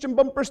and Christian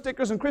bumper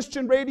stickers and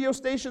Christian radio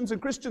stations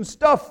and Christian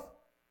stuff.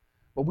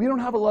 But we don't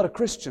have a lot of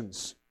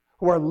Christians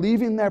who are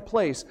leaving their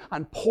place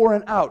and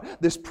pouring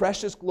out this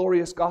precious,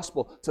 glorious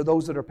gospel to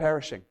those that are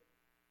perishing.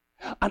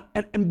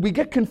 And we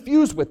get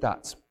confused with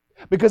that.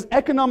 Because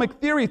economic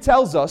theory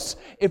tells us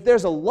if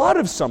there's a lot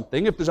of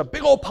something, if there's a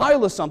big old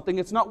pile of something,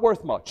 it's not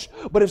worth much.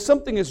 But if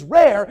something is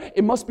rare,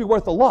 it must be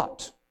worth a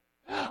lot.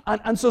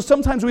 And so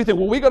sometimes we think,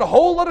 well, we got a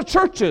whole lot of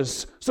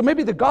churches, so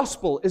maybe the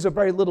gospel is of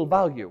very little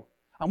value.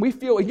 And we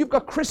feel, you've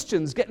got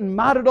Christians getting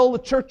mad at all the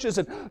churches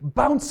and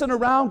bouncing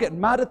around,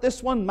 getting mad at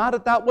this one, mad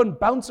at that one,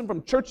 bouncing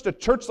from church to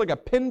church like a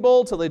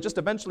pinball till they just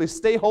eventually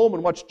stay home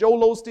and watch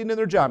Joel Osteen in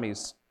their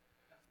jammies.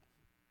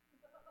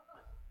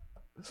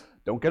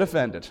 Don't get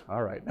offended.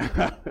 All right.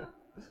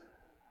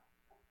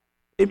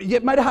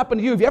 It might have happened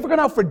to you. Have you ever gone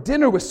out for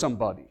dinner with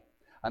somebody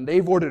and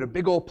they've ordered a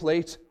big old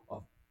plate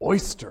of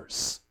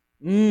oysters?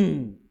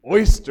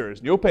 Oysters.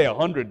 And you'll pay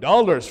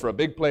 $100 for a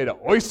big plate of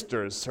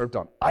oysters served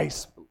on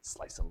ice with a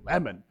slice of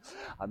lemon.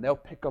 And they'll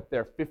pick up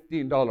their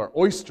 $15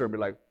 oyster and be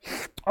like,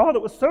 oh, that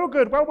was so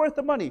good, well worth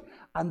the money.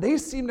 And they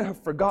seem to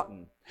have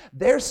forgotten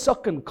they're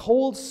sucking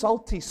cold,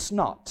 salty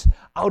snot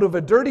out of a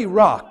dirty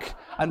rock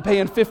and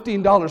paying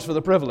 $15 for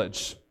the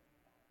privilege.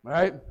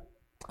 Right?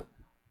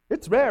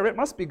 It's rare. It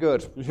must be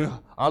good.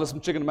 I'll have some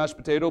chicken and mashed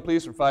potato,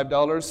 please, for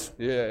 $5.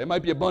 Yeah, it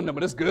might be abundant,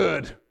 but it's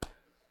good.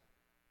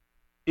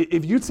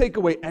 If you take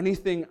away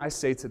anything I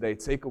say today,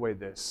 take away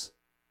this.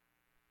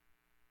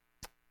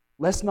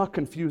 Let's not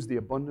confuse the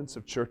abundance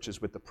of churches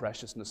with the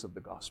preciousness of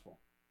the gospel.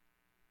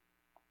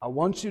 I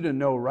want you to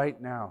know right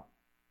now,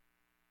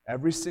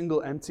 every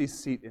single empty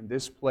seat in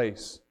this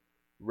place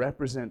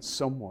represents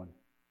someone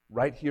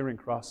right here in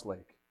Cross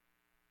Lake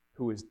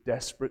who is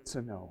desperate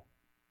to know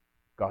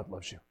God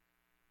loves you,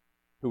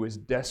 who is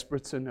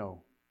desperate to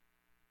know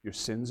your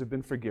sins have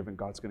been forgiven,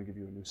 God's going to give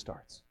you a new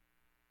start.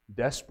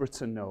 Desperate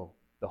to know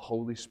the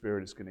Holy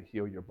Spirit is going to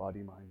heal your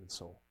body, mind, and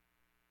soul.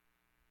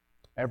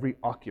 Every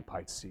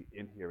occupied seat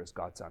in here is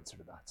God's answer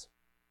to that.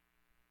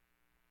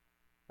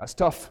 That's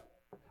tough.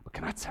 But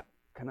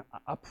can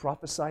I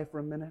prophesy for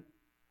a minute?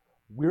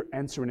 We're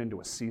entering into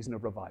a season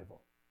of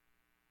revival.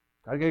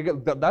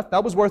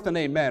 That was worth an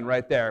amen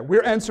right there.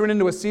 We're entering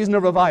into a season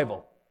of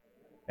revival.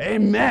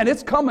 Amen.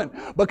 It's coming.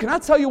 But can I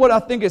tell you what I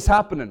think is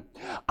happening?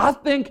 I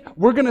think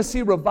we're going to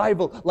see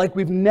revival like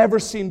we've never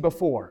seen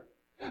before.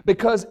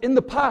 Because in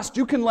the past,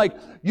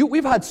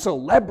 we've had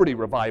celebrity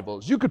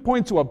revivals. You could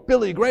point to a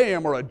Billy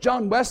Graham or a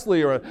John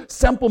Wesley or a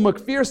Semple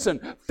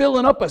McPherson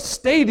filling up a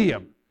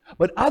stadium.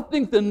 But I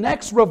think the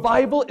next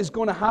revival is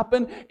going to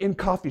happen in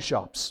coffee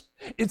shops.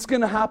 It's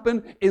going to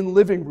happen in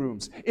living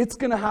rooms. It's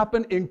going to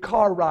happen in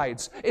car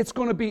rides. It's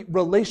going to be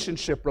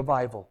relationship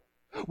revival,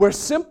 where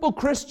simple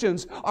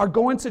Christians are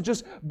going to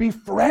just be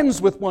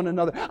friends with one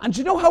another. And do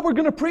you know how we're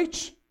going to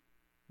preach?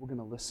 We're going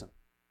to listen.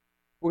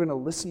 We're going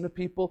to listen to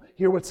people,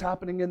 hear what's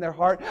happening in their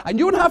heart. And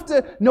you don't have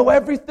to know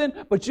everything,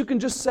 but you can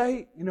just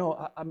say,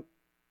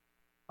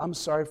 I'm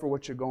sorry for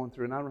what you're going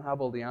through, and I don't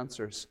have all the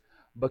answers.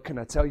 But can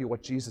I tell you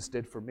what Jesus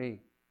did for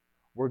me?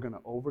 We're going to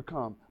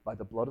overcome by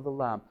the blood of the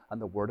Lamb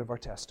and the word of our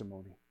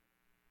testimony.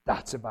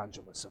 That's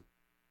evangelism.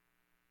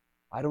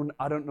 I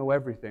don't know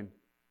everything,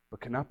 but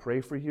can I pray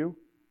for you?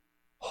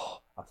 Oh,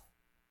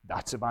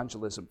 that's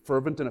evangelism.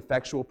 Fervent and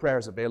effectual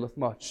prayers availeth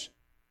much.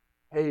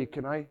 Hey,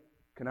 can I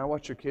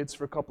watch your kids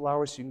for a couple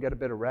hours so you can get a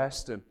bit of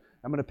rest? And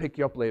I'm going to pick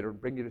you up later and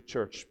bring you to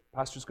church.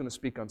 Pastor's going to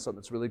speak on something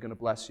that's really going to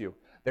bless you.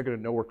 They're going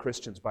to know we're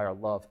Christians by our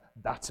love.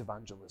 That's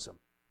evangelism.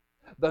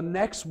 The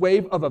next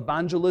wave of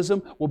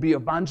evangelism will be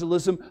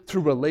evangelism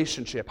through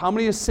relationship. How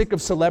many is sick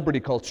of celebrity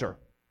culture?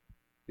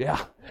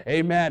 Yeah,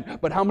 amen.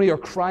 But how many are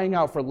crying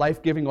out for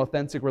life-giving,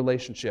 authentic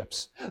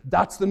relationships?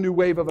 That's the new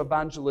wave of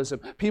evangelism.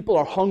 People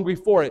are hungry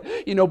for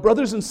it. You know,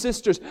 brothers and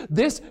sisters,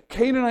 this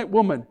Canaanite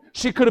woman,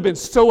 she could have been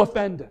so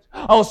offended.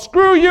 I'll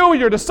screw you and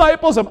your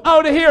disciples. I'm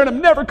out of here and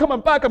I'm never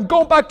coming back. I'm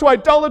going back to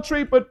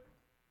idolatry. But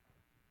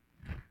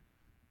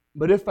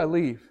if I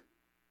leave,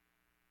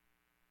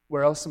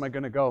 where else am I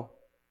going to go?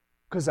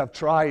 Because I've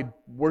tried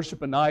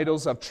worshiping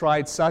idols, I've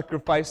tried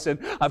sacrificing,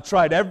 I've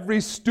tried every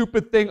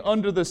stupid thing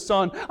under the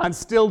sun, and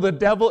still the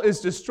devil is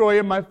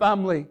destroying my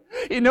family.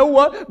 You know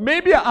what?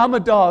 Maybe I'm a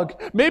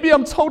dog. Maybe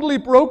I'm totally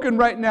broken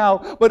right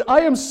now, but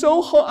I am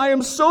so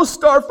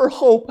starved for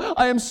hope.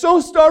 I am so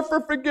starved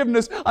for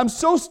forgiveness. I'm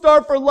so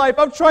starved for life.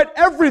 I've tried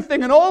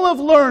everything, and all I've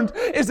learned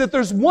is that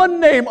there's one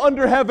name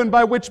under heaven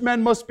by which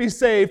men must be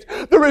saved.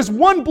 There is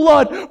one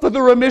blood for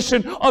the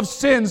remission of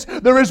sins.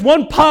 There is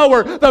one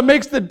power that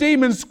makes the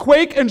demons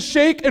quake and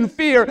shake and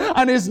fear,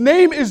 and his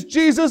name is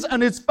Jesus,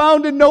 and it's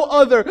found in no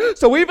other.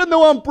 So even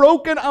though I'm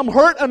broken, I'm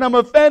hurt, and I'm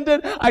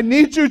offended, I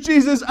need you,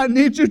 Jesus. I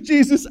need you,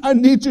 Jesus. I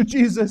need you,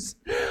 Jesus.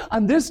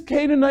 And this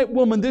Canaanite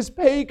woman, this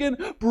pagan,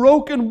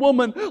 broken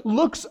woman,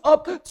 looks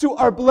up to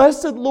our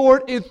blessed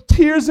Lord with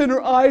tears in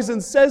her eyes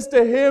and says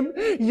to him,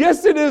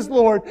 yes, it is,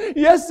 Lord.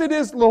 Yes, it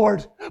is,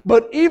 Lord.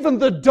 But even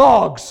the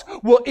dogs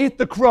will eat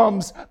the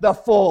crumbs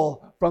that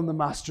fall from the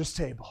master's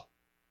table.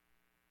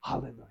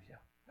 Hallelujah.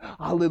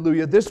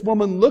 Hallelujah. This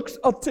woman looks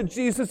up to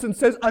Jesus and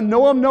says, I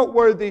know I'm not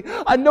worthy.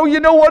 I know,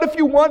 you know what, if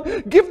you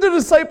want, give the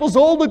disciples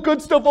all the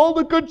good stuff, all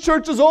the good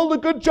churches, all the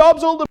good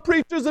jobs, all the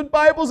preachers and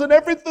Bibles and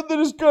everything that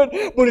is good.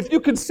 But if you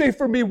can save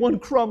for me one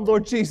crumb,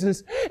 Lord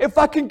Jesus, if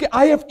I can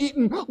I have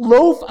eaten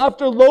loaf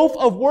after loaf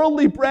of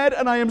worldly bread,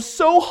 and I am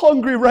so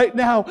hungry right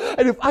now.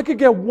 And if I could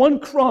get one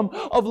crumb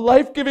of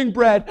life-giving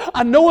bread,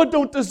 I know I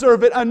don't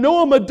deserve it. I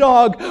know I'm a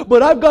dog,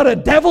 but I've got a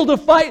devil to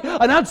fight,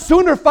 and I'd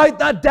sooner fight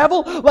that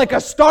devil like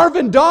a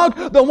starving dog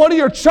than one of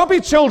your chubby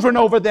children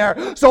over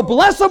there. So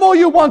bless them all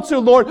you want to,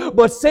 Lord,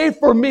 but save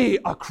for me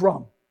a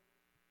crumb.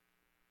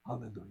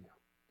 Hallelujah.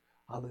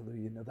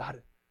 Hallelujah. Now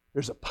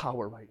there's a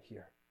power right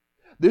here.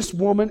 This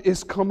woman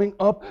is coming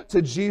up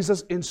to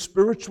Jesus in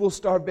spiritual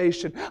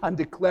starvation and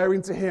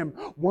declaring to him,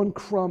 one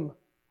crumb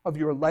of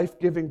your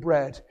life-giving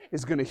bread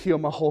is going to heal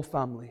my whole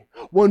family.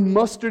 One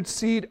mustard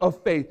seed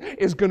of faith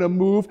is going to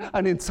move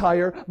an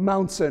entire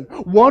mountain.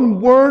 One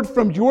word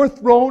from your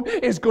throne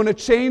is going to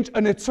change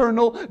an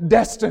eternal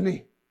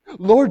destiny.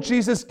 Lord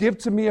Jesus, give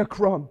to me a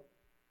crumb.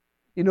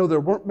 You know, there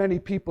weren't many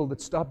people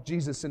that stopped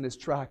Jesus in his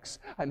tracks.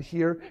 And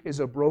here is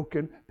a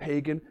broken,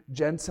 pagan,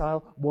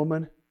 Gentile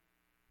woman.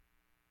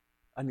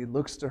 And he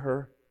looks to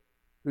her,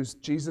 who's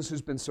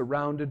been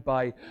surrounded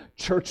by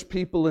church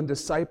people and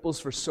disciples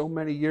for so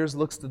many years,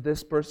 looks to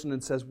this person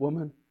and says,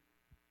 woman,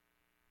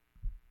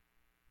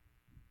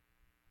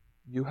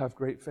 you have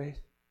great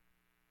faith.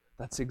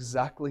 That's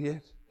exactly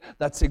it.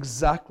 That's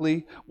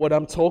exactly what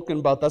I'm talking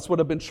about. That's what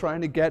I've been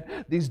trying to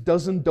get these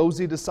dozen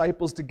dozy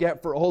disciples to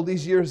get for all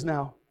these years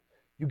now.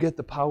 You get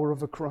the power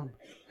of a crumb.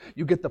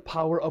 You get the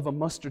power of a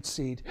mustard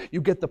seed.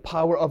 You get the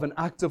power of an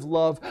act of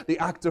love, the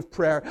act of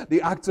prayer,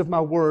 the act of my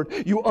word.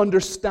 You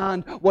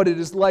understand what it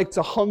is like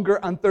to hunger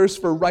and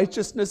thirst for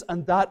righteousness,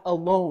 and that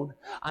alone.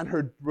 And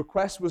her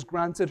request was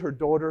granted. Her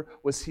daughter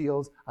was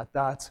healed at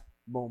that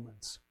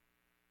moment.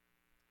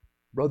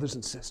 Brothers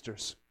and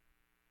sisters,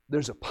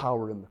 there's a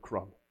power in the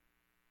crumb.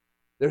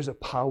 There's a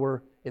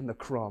power in the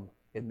crumb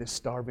in this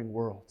starving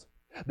world.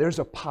 There's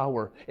a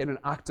power in an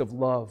act of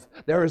love.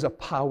 There is a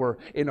power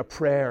in a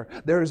prayer.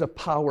 There is a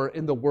power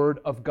in the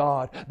Word of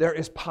God. There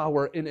is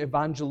power in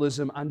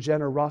evangelism and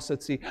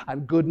generosity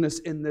and goodness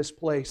in this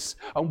place.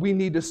 And we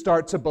need to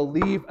start to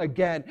believe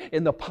again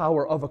in the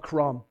power of a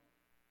crumb.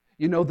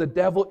 You know, the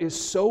devil is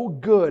so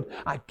good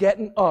at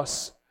getting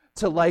us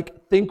to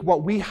think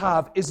what we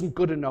have isn't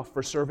good enough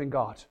for serving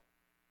God.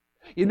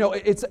 You know,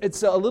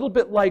 it's a little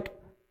bit like,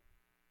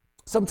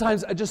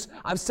 sometimes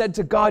I've said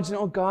to God, you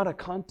know, God, I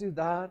can't do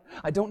that.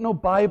 I don't know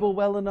Bible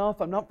well enough.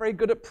 I'm not very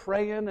good at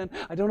praying, and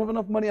I don't have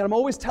enough money. And I'm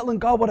always telling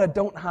God what I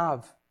don't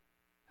have.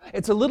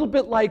 It's a little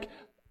bit like,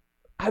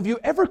 have you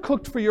ever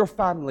cooked for your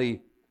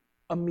family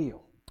a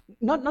meal?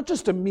 Not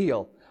just a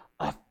meal,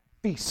 a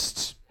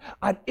feast.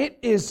 And it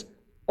is,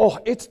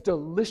 it's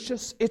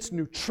delicious, it's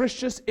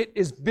nutritious, it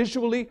is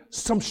visually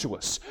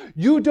sumptuous.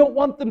 You don't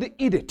want them to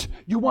eat it.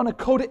 You want to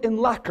coat it in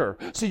lacquer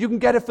so you can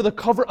get it for the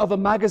cover of a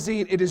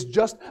magazine. It is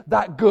just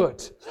that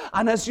good.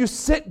 And as you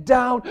sit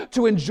down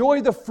to enjoy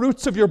the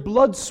fruits of your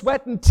blood,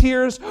 sweat, and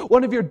tears,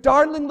 one of your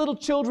darling little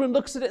children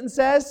looks at it and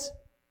says,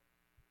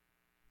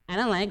 I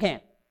don't like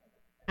it.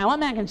 I want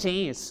mac and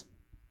cheese.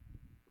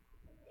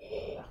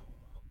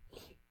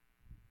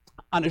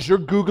 And as you're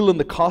Googling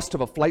the cost of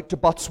a flight to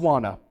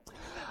Botswana,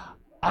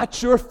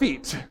 at your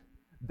feet,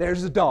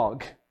 there's a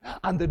dog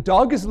And the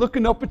dog is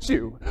looking up at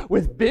you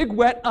with big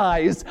wet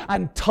eyes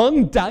and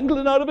tongue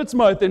dangling out of its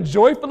mouth in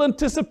joyful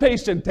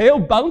anticipation, tail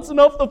bouncing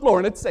off the floor,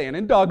 and it's saying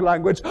in dog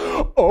language,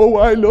 "Oh,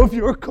 I love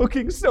your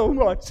cooking so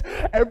much.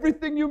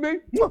 Everything you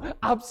make,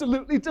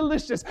 absolutely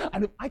delicious.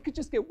 And if I could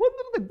just get one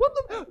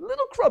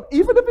little crumb,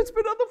 even if it's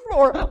been on the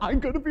floor, I'm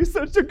going to be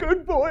such a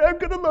good boy. I'm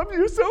going to love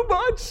you so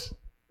much."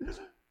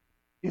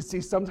 You see,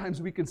 sometimes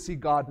we can see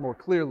God more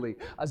clearly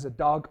as a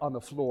dog on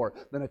the floor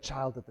than a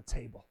child at the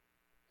table.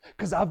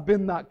 Because I've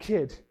been that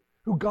kid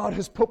who God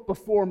has put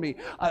before me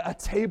a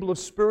table of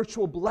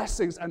spiritual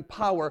blessings and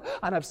power,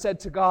 and I've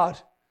said to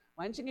God,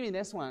 "Why didn't you give me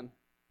this one?"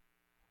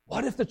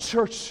 What if the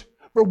church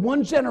for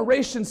one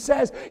generation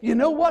says, "You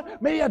know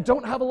what? Maybe I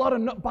don't have a lot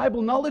of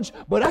Bible knowledge,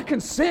 but I can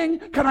sing.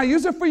 Can I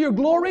use it for your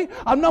glory?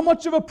 I'm not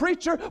much of a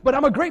preacher, but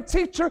I'm a great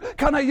teacher.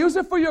 Can I use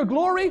it for your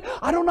glory?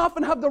 I don't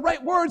often have the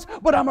right words,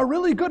 but I'm a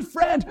really good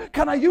friend.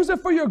 Can I use it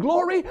for your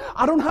glory?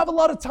 I don't have a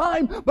lot of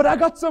time, but I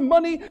got some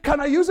money.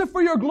 Can I use it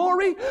for your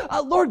glory?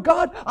 Lord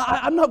God,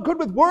 I'm not good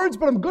with words,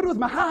 but I'm good with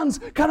my hands.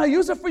 Can I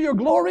use it for your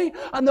glory?"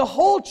 And the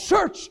whole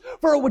church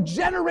for a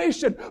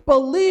generation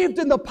believed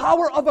in the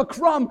power of a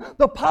crumb,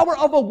 the power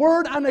of a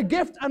word, and a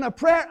gift and a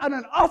prayer and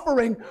an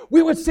offering.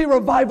 We would see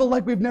revival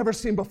like we've never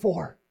seen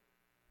before.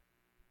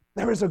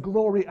 There is a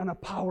glory and a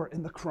power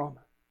in the crumb.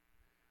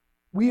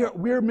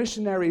 We're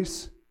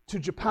missionaries to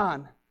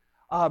Japan.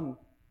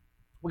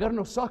 We got an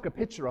Osaka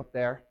picture up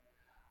there,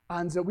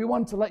 and we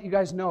wanted to let you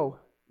guys know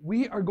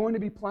we are going to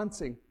be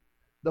planting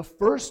the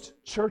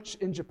first church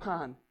in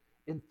Japan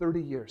in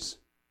 30 years.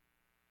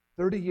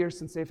 30 years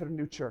since they've had a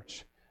new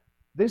church.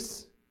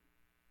 This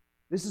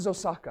is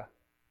Osaka.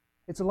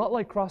 It's a lot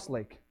like Cross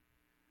Lake.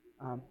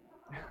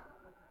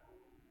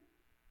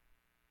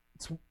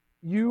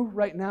 You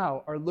right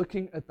now are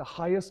looking at the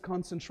highest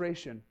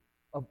concentration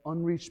of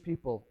unreached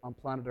people on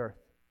planet Earth.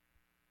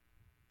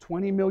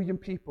 20 million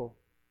people,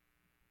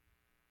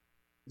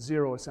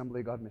 0 Assembly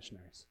of God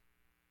missionaries.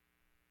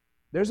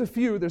 There's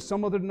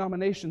some other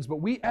denominations, but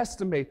we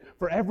estimate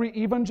for every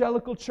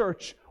evangelical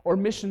church or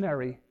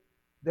missionary,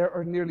 there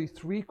are nearly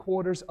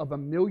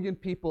 750,000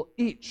 people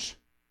each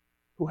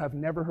who have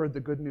never heard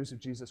the good news of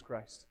Jesus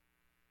Christ.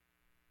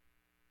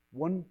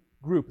 One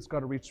group has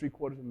got to reach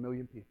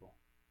 750,000 people.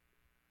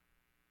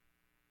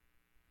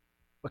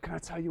 But can I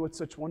tell you what's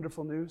such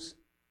wonderful news?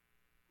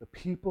 The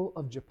people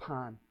of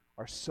Japan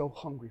are so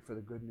hungry for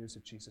the good news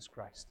of Jesus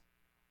Christ.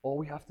 All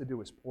we have to do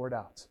is pour it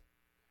out.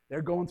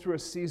 They're going through a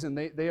season.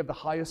 They have the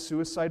highest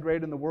suicide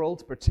rate in the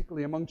world,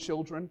 particularly among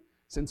children.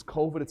 Since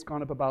COVID, it's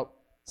gone up about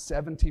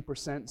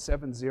 70%,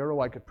 70.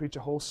 I could preach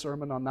a whole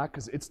sermon on that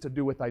because it's to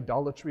do with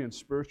idolatry and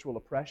spiritual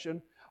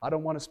oppression. I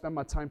don't want to spend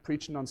my time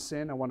preaching on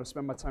sin. I want to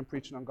spend my time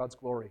preaching on God's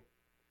glory.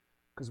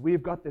 Because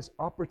we've got this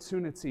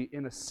opportunity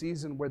in a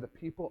season where the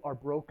people are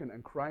broken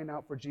and crying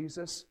out for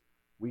Jesus.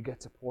 We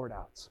get to pour it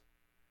out.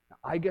 Now,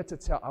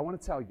 I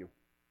want to tell you,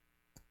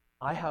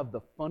 I have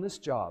the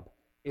funnest job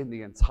in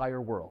the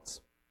entire world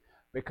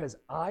because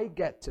I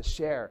get to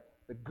share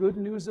the good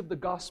news of the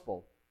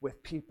gospel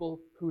with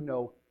people who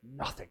know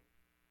nothing.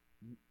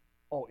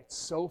 Oh, it's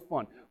so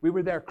fun. We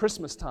were there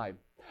Christmas time.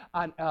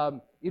 And,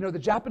 the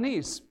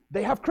Japanese,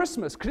 they have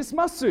Christmas,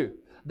 Christmasu.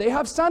 They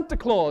have Santa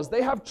Claus.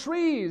 They have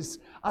trees.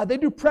 They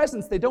do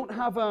presents. They don't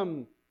have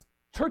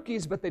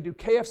turkeys, but they do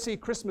KFC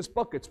Christmas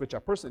buckets, which I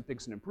personally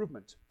think is an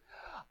improvement.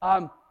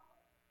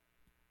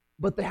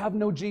 But they have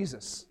no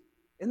Jesus.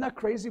 Isn't that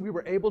crazy? We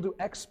were able to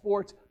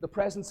export the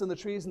presents and the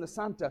trees and the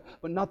Santa,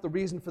 but not the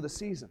reason for the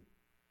season.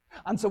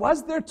 And so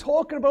as they're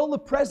talking about all the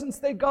presents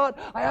they got,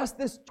 I asked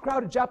this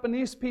crowd of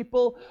Japanese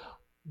people,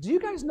 "Do you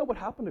guys know what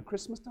happened at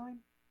Christmas time?"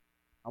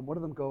 And one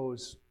of them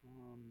goes,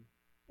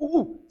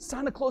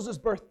 Santa Claus's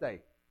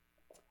birthday.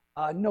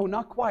 No,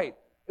 not quite.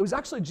 It was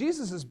actually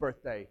Jesus'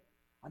 birthday.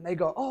 And they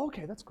go, "Oh,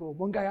 okay, that's cool."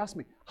 One guy asked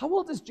me, "How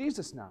old is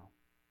Jesus now?"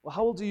 "Well,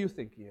 how old do you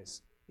think he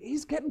is?"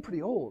 "He's getting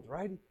pretty old,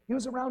 right? He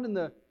was around in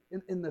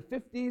the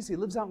 50s. He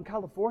lives out in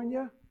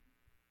California."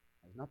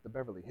 He's not the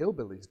Beverly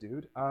Hillbillies,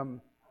 dude.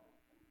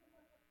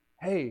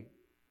 "Hey,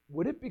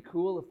 would it be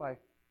cool if I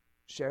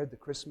shared the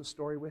Christmas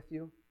story with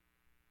you?"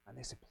 And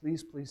they said,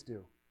 "Please, please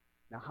do."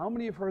 Now, how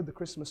many have heard the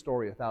Christmas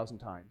story 1,000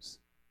 times?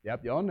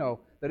 Yep, you all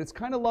know that it's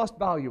kind of lost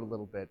value a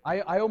little bit.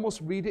 I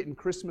almost read it in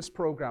Christmas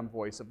program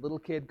voice of little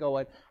kid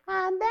going,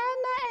 "And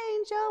then the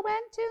angel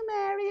went to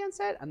Mary and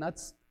said," and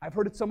I've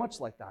heard it so much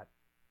like that.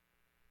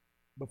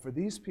 But for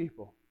these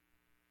people,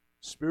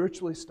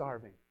 spiritually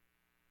starving,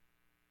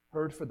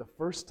 heard for the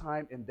first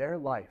time in their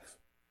life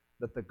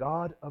that the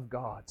God of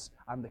gods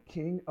and the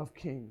King of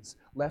kings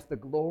left the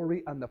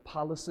glory and the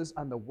palaces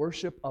and the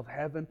worship of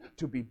heaven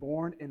to be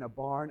born in a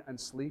barn and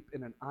sleep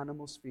in an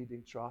animal's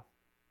feeding trough.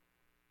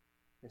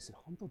 They said,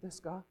 "Honto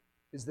desu ka?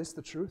 Is this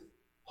the truth?"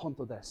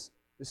 "Honto desu.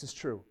 This is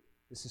true.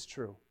 This is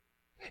true."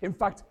 In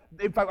fact,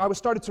 I was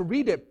started to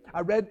read it.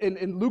 I read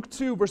in Luke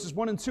 2, verses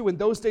 1 and 2, "In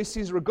those days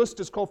Caesar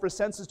Augustus called for a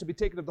census to be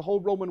taken of the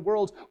whole Roman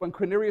world when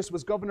Quirinius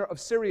was governor of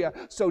Syria.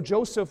 So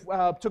Joseph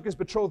took his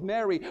betrothed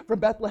Mary from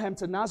Bethlehem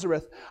to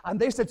Nazareth." And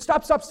they said,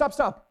 "Stop.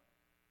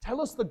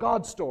 Tell us the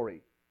God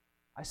story."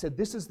 I said,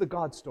 "This is the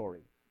God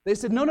story. They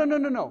said,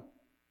 no.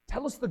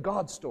 Tell us the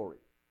God story.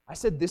 I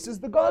said, this is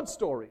the God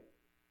story.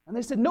 And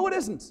they said, no, it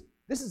isn't.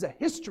 This is a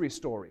history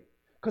story.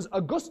 Because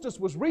Augustus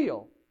was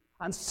real,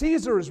 and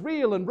Caesar is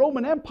real, and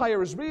Roman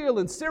Empire is real,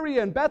 and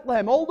Syria and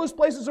Bethlehem, all those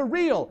places are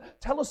real.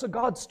 Tell us a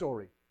God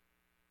story.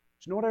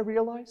 Do you know what I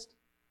realized?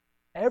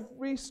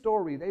 Every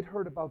story they'd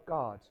heard about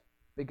God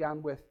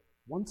began with,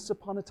 once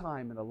upon a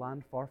time in a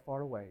land far,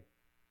 far away.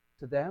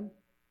 To them,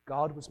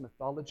 God was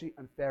mythology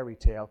and fairy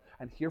tale.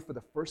 And here for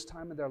the first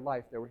time in their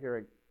life, they were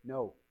hearing,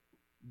 no,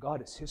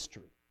 God is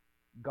history.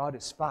 God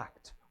is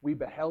fact. We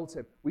beheld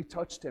him, we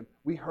touched him,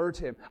 we heard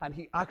him, and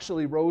he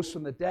actually rose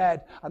from the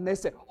dead. And they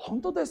say,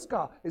 Honto desu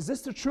ka? Is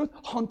this the truth?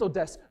 Honto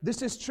desu.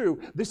 This is true.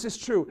 This is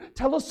true.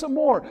 Tell us some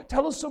more.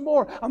 Tell us some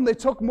more. And they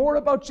talk more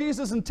about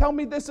Jesus and tell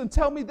me this and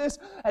tell me this.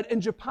 And in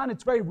Japan,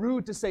 it's very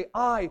rude to say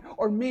I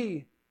or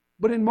me.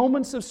 But in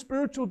moments of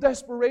spiritual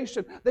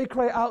desperation, they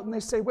cry out and they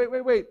say,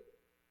 wait.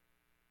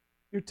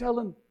 You're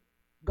telling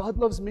God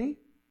loves me?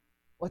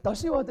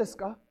 Watashi wa desu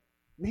ka?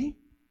 Me?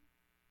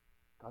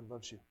 God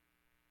loves you.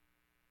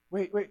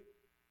 Wait.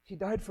 He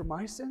died for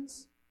my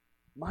sins?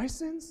 My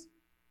sins?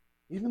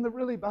 Even the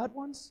really bad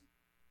ones?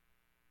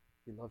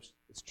 He loves you.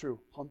 It's true.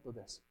 Honto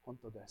desu.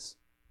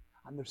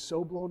 And they're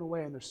so blown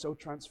away and they're so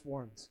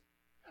transformed.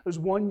 There's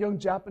one young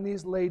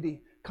Japanese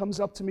lady comes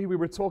up to me. We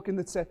were talking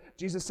that said,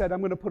 Jesus said,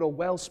 I'm going to put a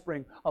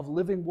wellspring of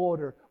living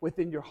water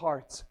within your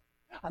heart.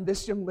 And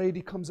this young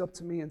lady comes up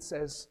to me and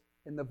says,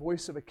 in the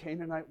voice of a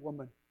Canaanite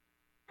woman,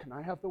 can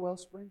I have the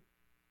wellspring?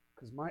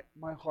 Because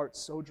my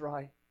heart's so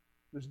dry.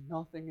 There's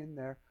nothing in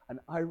there, and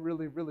I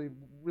really, really,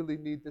 really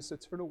need this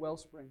eternal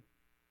wellspring.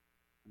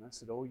 And I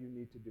said, all you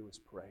need to do is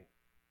pray.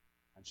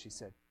 And she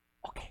said,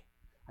 okay.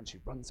 And she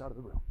runs out of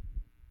the room.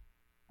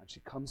 And she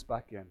comes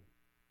back in,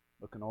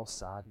 looking all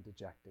sad and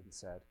dejected, and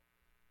said,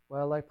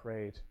 well, I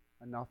prayed,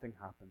 and nothing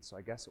happened, so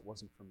I guess it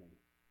wasn't for me.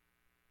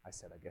 I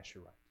said, I guess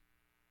you're right.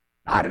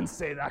 I didn't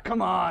say that,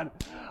 come on.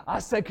 I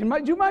said, do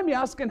you mind me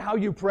asking how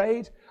you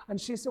prayed? And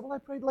she said, well, I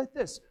prayed like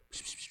this.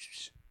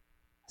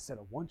 I said,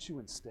 I want you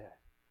instead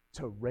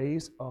to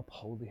raise up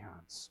holy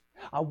hands.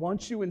 I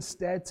want you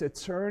instead to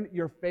turn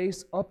your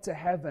face up to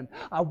heaven.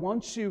 I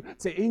want you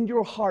to, in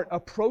your heart,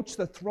 approach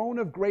the throne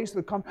of grace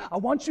that come. I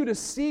want you to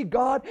see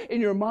God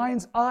in your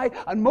mind's eye.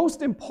 And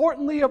most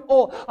importantly of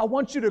all, I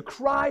want you to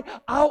cry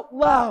out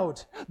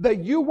loud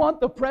that you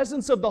want the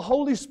presence of the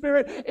Holy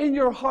Spirit in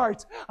your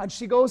heart. And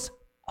she goes,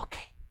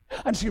 okay.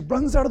 And she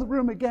runs out of the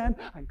room again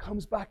and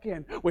comes back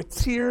in with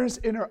tears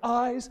in her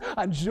eyes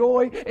and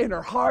joy in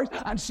her heart.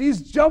 And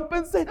she's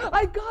jumping, saying,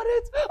 I got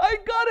it.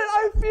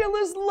 I feel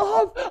his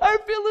love. I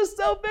feel his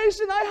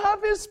salvation. I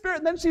have his spirit.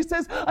 And then she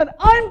says, and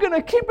I'm going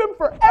to keep him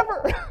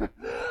forever.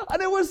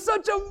 And it was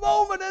such a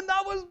moment. And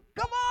that was,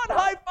 come on,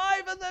 high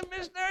five. And the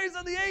missionaries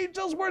and the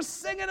angels were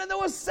singing. And there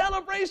was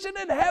celebration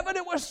in heaven.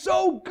 It was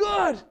so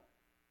good.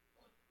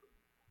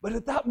 But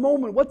at that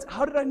moment,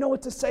 how did I know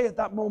what to say at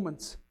that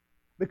moment?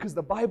 Because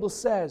the Bible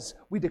says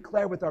we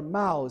declare with our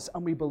mouths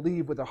and we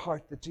believe with our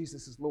heart that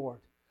Jesus is Lord.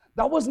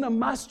 That wasn't a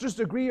master's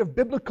degree of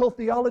biblical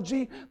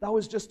theology. That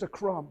was just a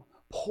crumb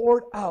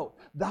poured out,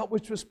 that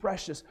which was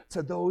precious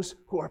to those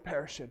who are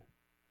perishing.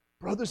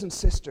 Brothers and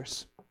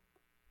sisters,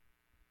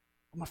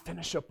 I'm going to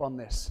finish up on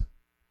this.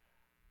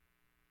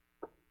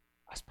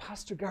 As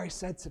Pastor Gary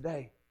said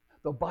today,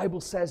 the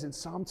Bible says in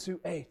Psalm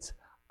 2:8,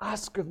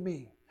 ask of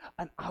me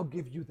and I'll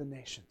give you the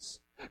nations.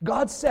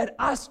 God said,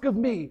 ask of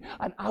me,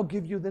 and I'll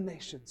give you the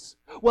nations.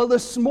 Well,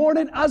 this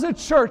morning, as a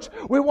church,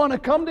 we want to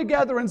come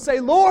together and say,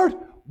 Lord,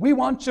 we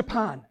want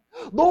Japan.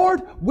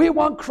 Lord, we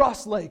want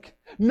Cross Lake.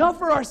 Not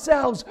for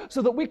ourselves,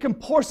 so that we can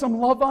pour some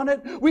love on it.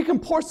 We can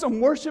pour some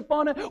worship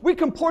on it. We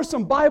can pour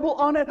some Bible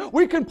on it.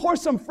 We can pour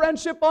some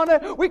friendship on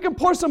it. We can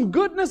pour some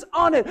goodness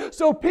on it,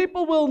 so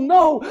people will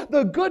know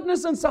the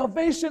goodness and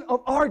salvation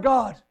of our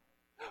God.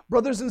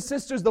 Brothers and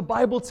sisters, the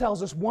Bible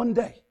tells us one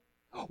day,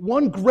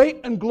 one great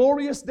and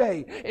glorious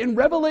day. In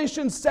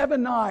Revelation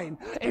 7:9,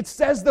 it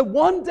says that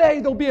one day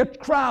there'll be a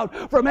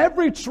crowd from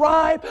every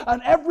tribe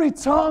and every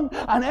tongue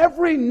and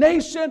every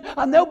nation,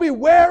 and they'll be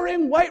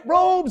wearing white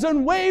robes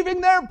and waving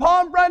their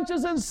palm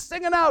branches and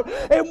singing out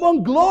in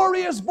one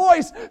glorious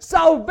voice,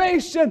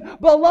 salvation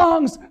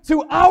belongs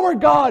to our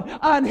God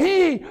and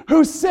He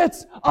who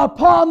sits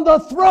upon the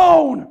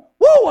throne.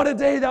 Woo, what a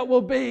day that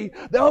will be.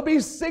 They'll be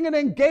singing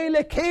in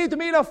Gaelic. They'll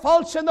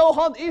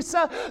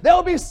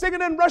be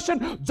singing in Russian.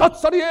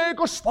 Hallelujah.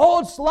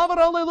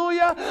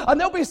 And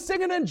they'll be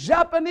singing in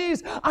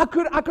Japanese. But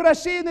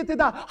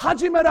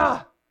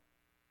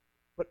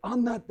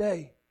on that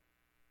day,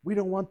 we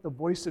don't want the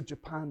voice of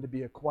Japan to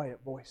be a quiet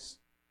voice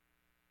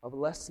of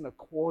less than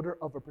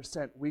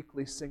 0.25%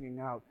 weekly singing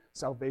out,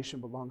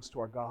 salvation belongs to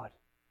our God.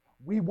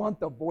 We want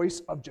the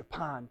voice of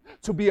Japan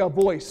to be a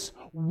voice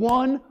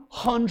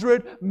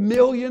 100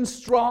 million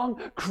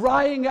strong,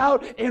 crying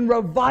out in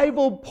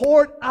revival,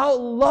 poured out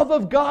love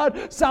of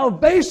God.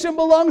 Salvation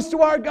belongs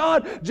to our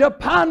God.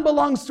 Japan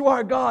belongs to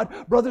our God.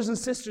 Brothers and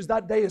sisters,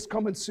 that day is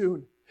coming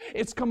soon.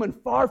 It's coming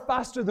far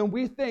faster than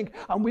we think,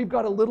 and we've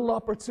got a little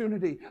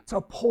opportunity to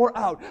pour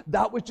out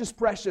that which is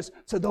precious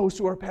to those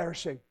who are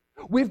perishing.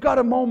 We've got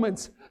a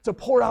moment to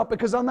pour out,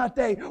 because on that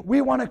day,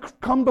 we want to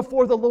come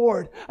before the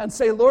Lord and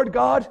say, Lord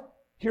God,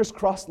 here's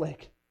Cross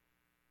Lake.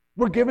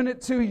 We're giving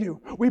it to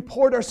you. We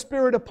poured our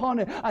Spirit upon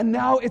it, and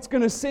now it's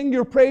going to sing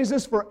your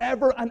praises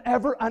forever and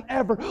ever and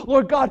ever.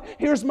 Lord God,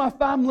 here's my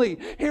family.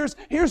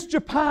 Here's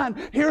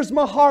Japan. Here's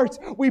my heart.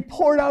 We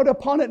poured out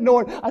upon it,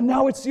 Lord, and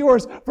now it's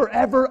yours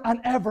forever and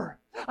ever.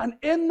 And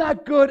in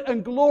that good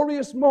and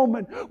glorious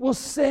moment, we'll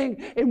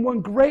sing in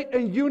one great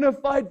and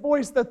unified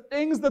voice the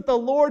things that the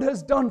Lord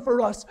has done for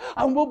us,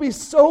 and we'll be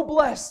so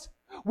blessed.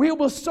 We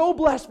were so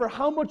blessed for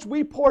how much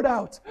we poured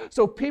out,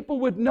 so people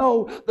would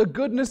know the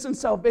goodness and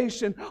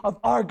salvation of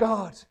our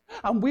God.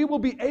 And we will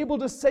be able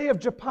to say of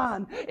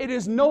Japan, it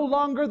is no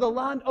longer the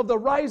land of the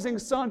rising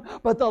sun,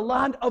 but the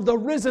land of the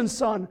risen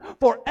sun,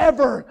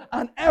 forever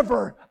and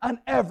ever and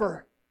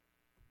ever.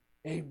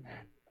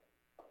 Amen.